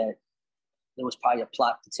that there was probably a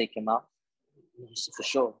plot to take him out for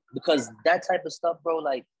sure. Because that type of stuff, bro,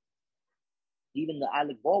 like even the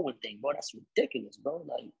Alec Baldwin thing, bro, that's ridiculous, bro.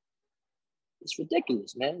 Like it's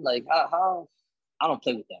ridiculous, man. Like how I don't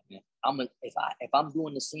play with that, man. If I'm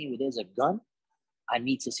doing the scene where there's a gun, I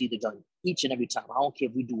need to see the gun each and every time. I don't care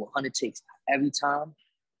if we do 100 takes. Every time,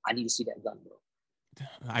 I need to see that gun, bro.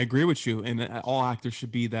 I agree with you, and all actors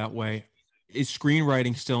should be that way. Is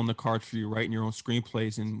screenwriting still in the cards for you, writing your own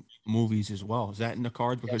screenplays and movies as well? Is that in the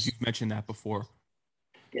cards? Because Yes. you've mentioned that before.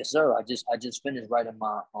 Yes, sir. I just finished writing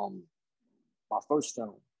my first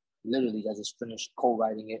film. Literally, I just finished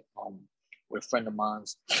co-writing it with a friend of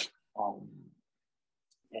mine's, um,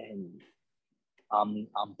 and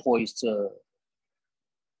I'm poised to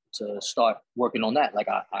start working on that. Like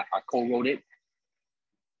I co-wrote it,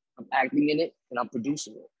 I'm acting in it, and I'm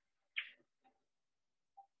producing it.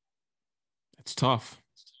 It's tough.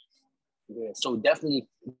 Yeah, so definitely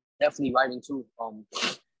writing too.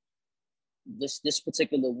 This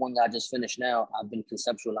particular one that I just finished now, I've been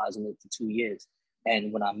conceptualizing it for 2 years.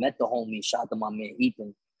 And when I met the homie, shout out to my man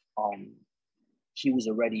Ethan, he was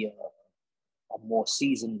already a more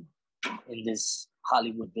seasoned in this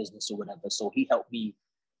Hollywood business or whatever. So he helped me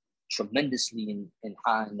tremendously in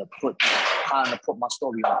how to put my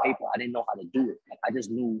story on paper. I didn't know how to do it. Like, I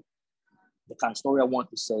just knew the kind of story I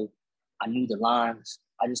wanted to say. I knew the lines.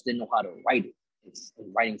 I just didn't know how to write it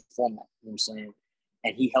in writing format. You know what I'm saying?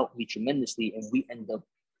 And he helped me tremendously, and we ended up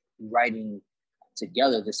writing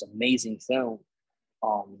together this amazing film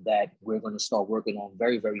that we're going to start working on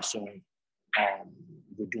very, very soon.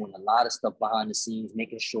 We're doing a lot of stuff behind the scenes,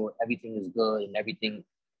 making sure everything is good and everything,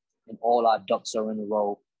 and all our ducks are in a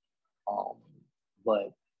row.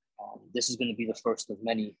 But this is going to be the first of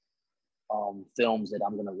many films that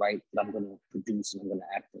I'm going to write, that I'm going to produce, and I'm going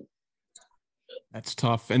to act in. That's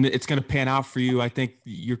tough, and it's going to pan out for you. I think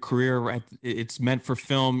your career, it's meant for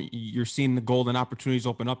film. You're seeing the golden opportunities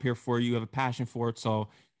open up here for you. You have a passion for it, so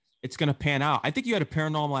it's going to pan out. I think you had a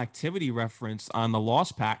Paranormal Activity reference on the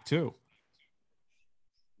Lost Pack too.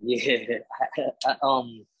 Yeah,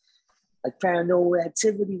 like Paranormal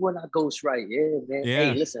Activity when I ghost right. Yeah, man. Yeah.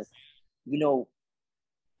 Hey, listen,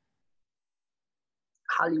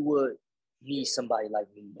 Hollywood needs somebody like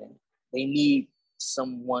me, man. They need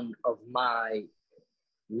someone of my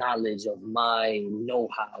knowledge, of my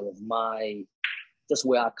know-how, of my just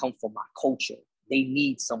where I come from, my culture. They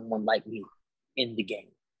need someone like me in the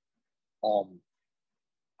game.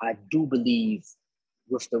 I do believe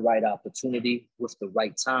with the right opportunity, with the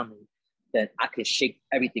right timing, that I can shake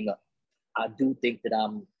everything up. I do think that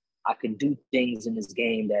I can do things in this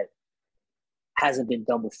game that hasn't been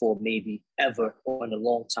done before, maybe ever or in a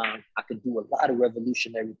long time. I can do a lot of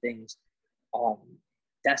revolutionary things.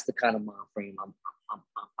 That's the kind of mind frame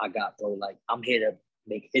I got, bro. Like I'm here to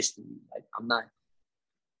make history. Like I'm not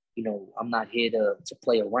here to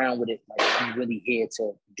play around with it. Like I'm really here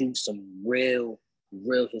to do some real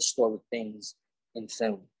historic things in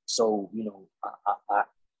film. So I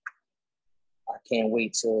can't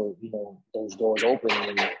wait till those doors open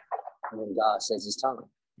and when God says it's time.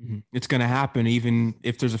 It's going to happen, even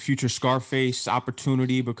if there's a future Scarface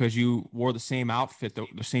opportunity, because you wore the same outfit,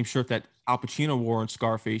 the same shirt that Al Pacino wore in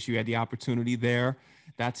Scarface. You had the opportunity there.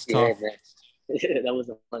 That's tough. Yeah, man. That was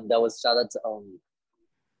fun. That was shout out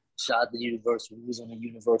to Universal. We was on the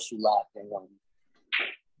Universal lot, and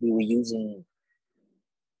we were using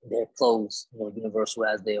their clothes. You know, Universal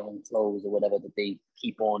has their own clothes or whatever that they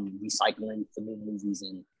keep on recycling for new movies.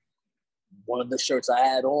 And one of the shirts I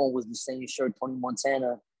had on was the same shirt Tony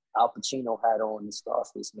Montana, Al Pacino had on in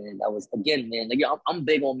Scarface, man. That was, again, man, like, yeah, I'm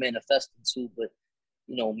big on manifesting too, but,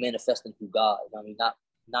 you know, manifesting through God. I mean,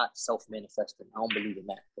 not self-manifesting. I don't believe in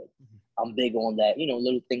that, but I'm big on that. You know,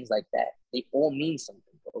 little things like that. They all mean something,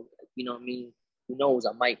 bro. Like, you know what I mean? Who knows?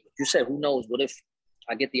 I might, like you said, who knows? What if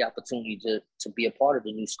I get the opportunity to be a part of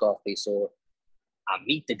the new Scarface, or I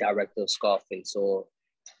meet the director of Scarface, or,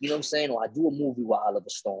 you know what I'm saying? Or I do a movie with Oliver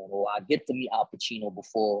Stone, or I get to meet Al Pacino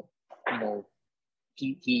before, you know,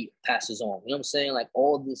 he passes on. You know what I'm saying? Like,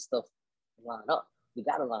 all this stuff line up. You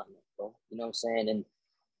gotta line up, bro. You know what I'm saying? And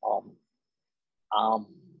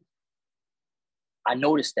I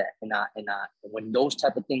noticed that, and when those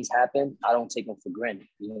type of things happen, I don't take them for granted.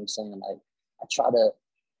 You know what I'm saying? Like, I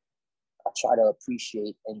try to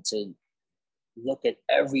appreciate and to look at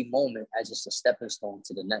every moment as just a stepping stone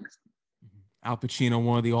to the next. Al Pacino,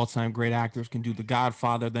 one of the all-time great actors, can do The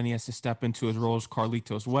Godfather. Then he has to step into his role as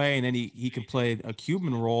Carlitos Way, and then he can play a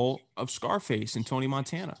Cuban role of Scarface in Tony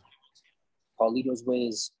Montana. Carlitos Way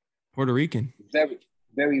is Puerto Rican. Very,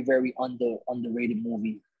 very, very underrated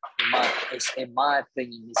movie. In my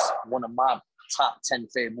opinion, it's one of my top 10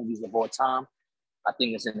 favorite movies of all time. I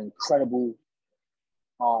think it's an incredible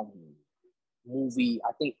movie.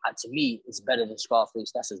 I think, to me, it's better than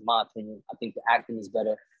Scarface. That's just my opinion. I think the acting is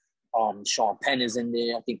better. Sean Penn is in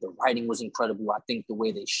there. I think the writing was incredible. I think the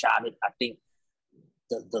way they shot it, I think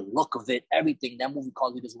the look of it, everything. That movie,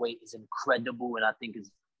 Carlitos Way, is incredible, and I think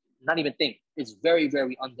it's very,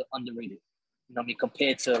 very underrated. You know what I mean?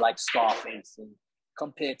 Compared to like Scarface, and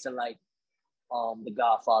compared to like The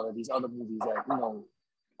Godfather, these other movies that, you know,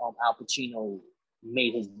 Al Pacino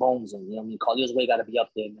made his bones in. You know what I mean? Carlitos Way got to be up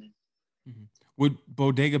there, man. Mm-hmm. Would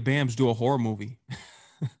Bodega Bams do a horror movie?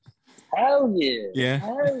 Hell yeah. Yeah.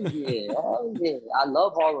 Hell yeah. Hell yeah. I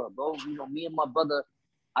love horror, bro. You know, me and my brother,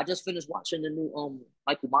 I just finished watching the new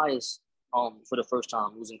Michael Myers for the first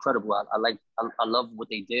time. It was incredible. I love what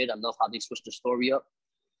they did. I love how they switched the story up.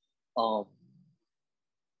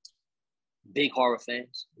 Big horror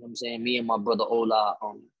fans. You know what I'm saying? Me and my brother Ola,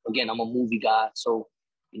 again, I'm a movie guy. So,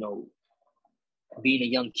 you know, being a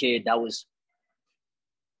young kid, that was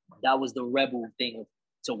the rebel thing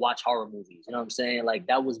to watch horror movies. You know what I'm saying? Like,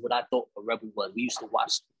 that was what I thought a rebel was. We used to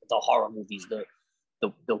watch the horror movies,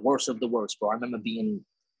 the worst of the worst, bro. I remember being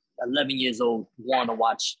 11 years old, wanting to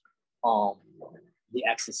watch The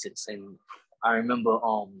Exorcist. And I remember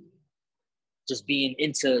just being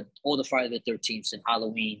into all the Friday the 13th and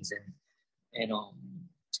Halloweens and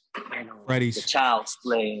Freddy's, the Child's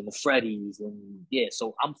Play and the Freddy's, and yeah.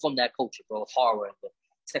 So I'm from that culture, bro. Horror, and the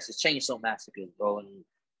Texas Chainsaw Massacre, bro, and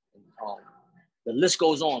the list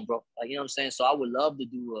goes on, bro. Like, you know what I'm saying? So I would love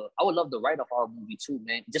to write a horror movie too,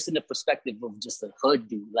 man. Just in the perspective of just a hood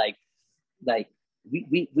dude, like we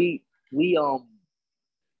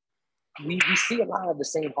see a lot of the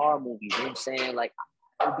same horror movies. You know what I'm saying? Like,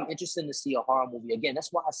 it would be interesting to see a horror movie again.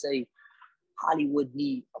 That's why I say Hollywood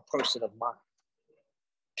need a person of my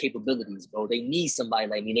capabilities, bro. They need somebody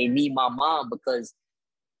like me. They need my mom, because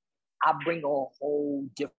I bring a whole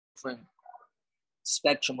different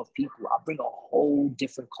spectrum of people. I bring a whole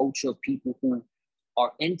different culture of people who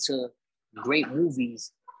are into great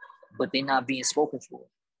movies, but they're not being spoken for.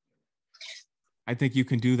 I think you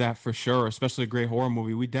can do that for sure, especially a great horror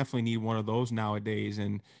movie. We definitely need one of those nowadays.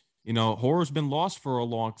 And, you know, horror's been lost for a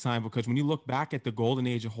long time, because when you look back at the golden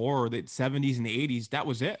age of horror, the 70s and the 80s, that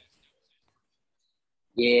was it.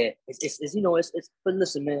 Yeah, it's you know, but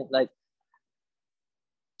listen, man, like,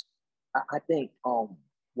 I think, well,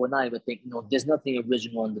 not even think, you know, there's nothing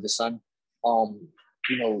original under the sun.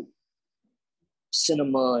 You know,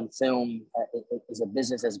 cinema and film is a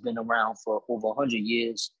business that's been around for over 100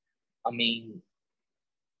 years. I mean,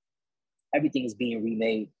 everything is being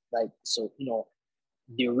remade. Like, so, you know,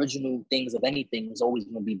 the original things of anything is always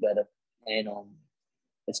going to be better. And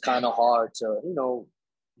it's kind of hard to, you know,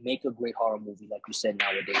 make a great horror movie, like you said,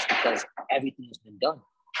 nowadays, because everything has been done.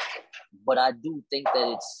 But I do think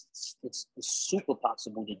that it's super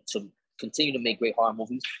possible to continue to make great horror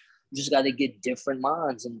movies. You just got to get different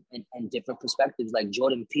minds and different perspectives. Like,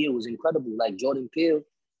 Jordan Peele was incredible. Like, Jordan Peele,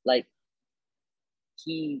 like,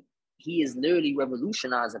 he is literally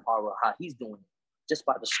revolutionizing horror, how he's doing it, just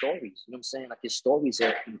by the stories. You know what I'm saying? Like, his stories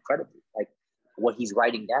are incredible. Like, what he's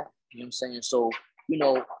writing down. You know what I'm saying? So, you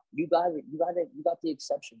know, you got the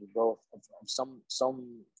exception, bro, of some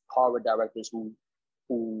horror directors who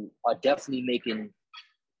are definitely making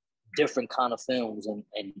different kind of films and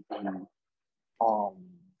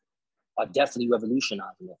are definitely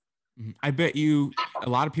revolutionizing it. Mhm. I bet you a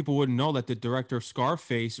lot of people wouldn't know that the director of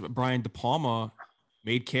Scarface, Brian De Palma,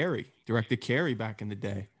 made Carrie, directed Carrie back in the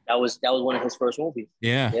day. That was one of his first movies.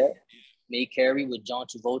 Yeah. Yeah, made Carrie with John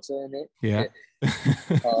Travolta in it. Yeah. Yeah.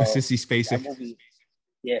 Sissy That Spacek. movie,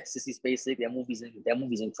 yeah, Sissy Spacek. That movie's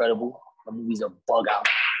incredible. That movie's a bug out,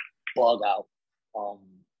 bug out. Um,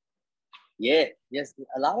 yeah, yes,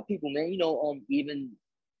 a lot of people, man. Even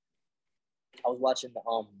I was watching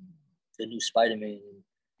the new Spider Man.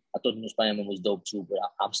 I thought the new Spider Man was dope too, but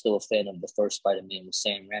I'm still a fan of the first Spider Man with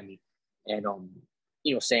Sam Raimi. And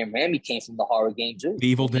Sam Raimi came from the horror game too. The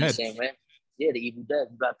Evil I mean, Dead. Sam Raimi, yeah, the Evil Dead.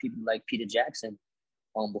 You got people like Peter Jackson.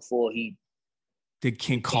 Before he Did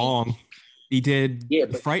King became, Kong. He did yeah,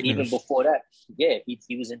 The but even Frighteners. before that, yeah,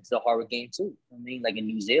 he was into the horror game too. I mean, like in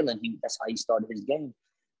New Zealand, that's how he started his game.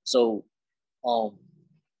 So, um,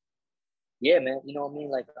 yeah, man, you know what I mean?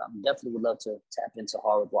 Like, I definitely would love to tap into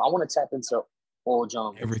horror, but I want to tap into all genres, you know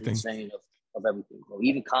what I'm Everything. saying, of everything, bro.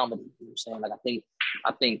 Even comedy, you know what I'm saying? Like,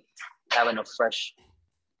 I think having fresh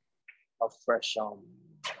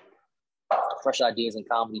ideas in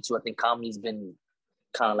comedy too. I think comedy's been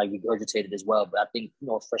kind of like regurgitated as well, but I think,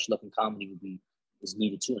 a fresh looking comedy is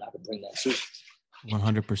needed too, and I could bring that too.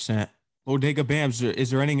 100%. Bodega Bams,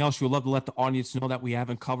 is there anything else you would love to let the audience know that we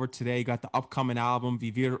haven't covered today? You got the upcoming album,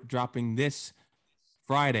 Vivir, dropping this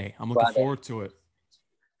Friday. I'm looking Friday. forward to it.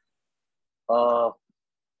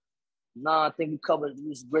 Nah, I think we covered. It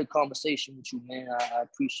was a great conversation with you, man. I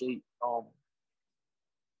appreciate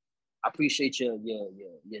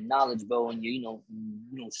your knowledge, bro, and your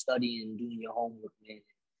studying and doing your homework, man,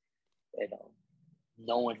 and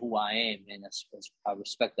knowing who I am, man. I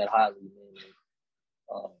respect that highly, man.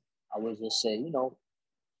 And, I would just say,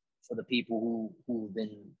 for the people who've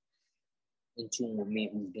been in tune with me,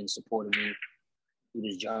 who've been supporting me through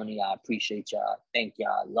this journey, I appreciate y'all. Thank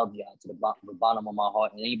y'all. I love y'all to the bottom of my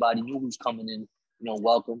heart. And anybody new who's coming in,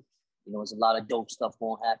 welcome. There's a lot of dope stuff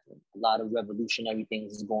going to happen. A lot of revolutionary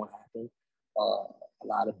things is going to happen. A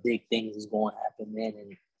lot of big things is going to happen, man.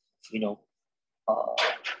 And,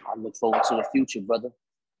 I look forward to the future, brother.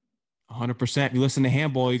 100%. You listen to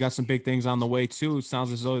Handball, you got some big things on the way too. It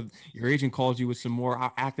sounds as though your agent calls you with some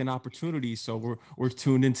more acting opportunities. So we're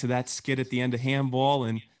tuned into that skit at the end of Handball,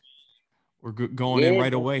 and we're going in Yeah,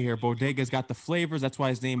 right man. away here. Bodega's got the flavors. That's why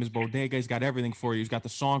his name is Bodega. He's got everything for you. He's got the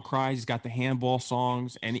song cries. He's got the handball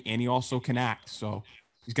songs, and he also can act. So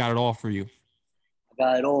he's got it all for you. I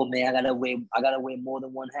got it all, man. I gotta wear more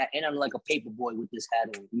than one hat. And I'm like a paper boy with this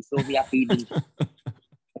hat on. You feel me? I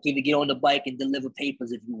can even get on the bike and deliver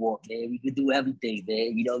papers if you want, man. We could do everything,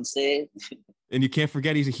 man. You know what I'm saying? And you can't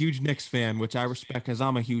forget he's a huge Knicks fan, which I respect because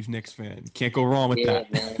I'm a huge Knicks fan. Can't go wrong with Yeah,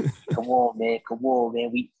 that. man. Come on, man. Come on,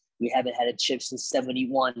 man. We haven't had a chip since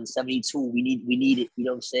 71, 72. We need it. You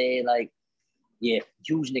know what I'm saying? Like, yeah,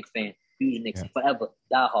 huge Knicks fan. Huge Knicks Yeah. forever.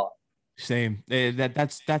 Die hard. Same.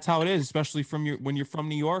 That's how it is, especially when you're from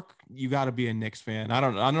New York. You got to be a Knicks fan. I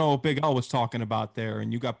don't know what Big L was talking about there,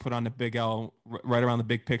 and you got put on the Big L right around the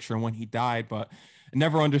big picture and when he died, but I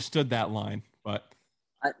never understood that line. But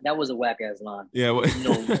That was a whack ass line. yeah,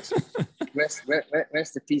 Rest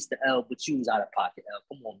in peace to L, but you was out of pocket, L.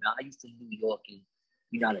 Come on, man. I used to New York and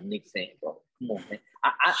you're not a Knicks fan, bro. Come on, man.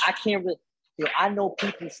 I can't really. I know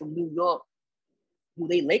people from New York who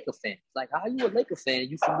they Laker fans. Like, how are you a Laker fan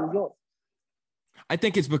and you from New York? I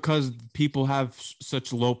think it's because people have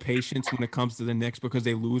such low patience when it comes to the Knicks because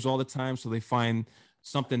they lose all the time, so they find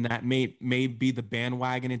something that may be the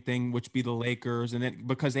bandwagon thing, which be the Lakers, and then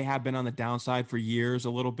because they have been on the downside for years, a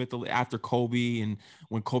little bit after Kobe and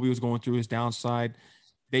when Kobe was going through his downside,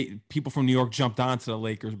 people from New York jumped onto the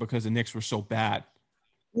Lakers because the Knicks were so bad.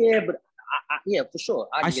 Yeah, but yeah, for sure.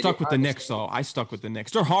 I I get it. stuck with I the Knicks, understand. though. I stuck with the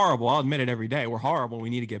Knicks. They're horrible. I'll admit it every day. We're horrible. We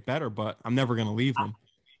need to get better, but I'm never going to leave them.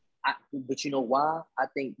 But you know why? I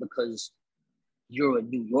think because you're a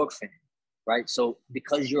New York fan, right? So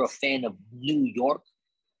because you're a fan of New York,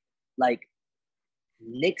 like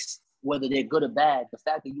Knicks, whether they're good or bad, the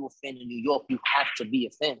fact that you're a fan of New York, you have to be a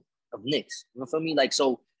fan of Knicks. You know what I mean? Like,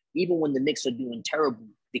 so even when the Knicks are doing terrible,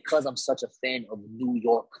 because I'm such a fan of New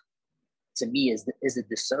York, to me is a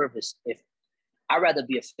disservice. If I'd rather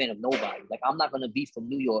be a fan of nobody. Like, I'm not gonna be from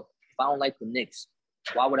New York. If I don't like the Knicks,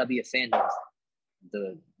 why would I be a fan of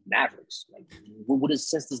the Mavericks? Like, what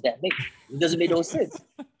sense does that make? It doesn't make no sense.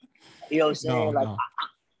 You know what I'm saying? No, Like,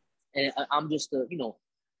 no. I'm just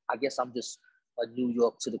I guess I'm just a New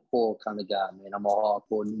York to the core kind of guy, man. I'm a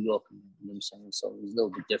hardcore New Yorker, you know what I'm saying? So it's a little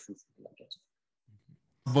bit different for me, I guess.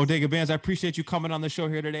 Bodega Bands, I appreciate you coming on the show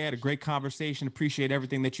here today. I had a great conversation. Appreciate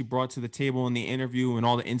everything that you brought to the table in the interview and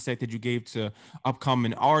all the insight that you gave to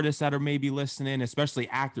upcoming artists that are maybe listening, especially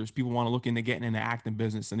actors. People want to look into getting into acting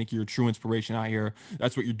business. I think you're a true inspiration out here.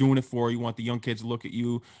 That's what you're doing it for. You want the young kids to look at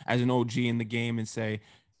you as an OG in the game and say,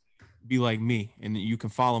 be like me, and you can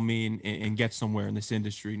follow me and get somewhere in this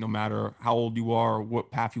industry, no matter how old you are or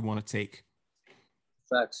what path you want to take.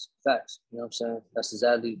 Facts. You know what I'm saying?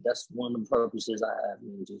 That's one of the purposes I have,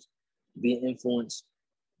 man, just be an influence,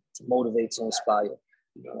 to motivate, to inspire.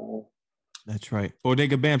 You know? That's right.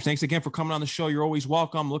 Bodega Bams, thanks again for coming on the show. You're always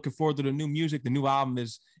welcome. Looking forward to the new music. The new album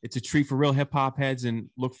it's a treat for real hip hop heads, and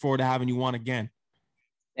look forward to having you on again.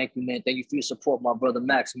 Thank you, man. Thank you for your support, my brother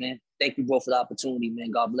Max, man. Thank you, bro, for the opportunity,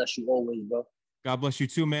 man. God bless you always, bro. God bless you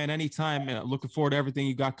too, man. Anytime, man. Looking forward to everything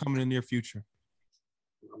you got coming in the near future.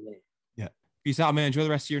 Oh, man. Yeah. Peace out, man. Enjoy the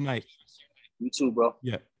rest of your night. You too, bro.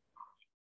 Yeah.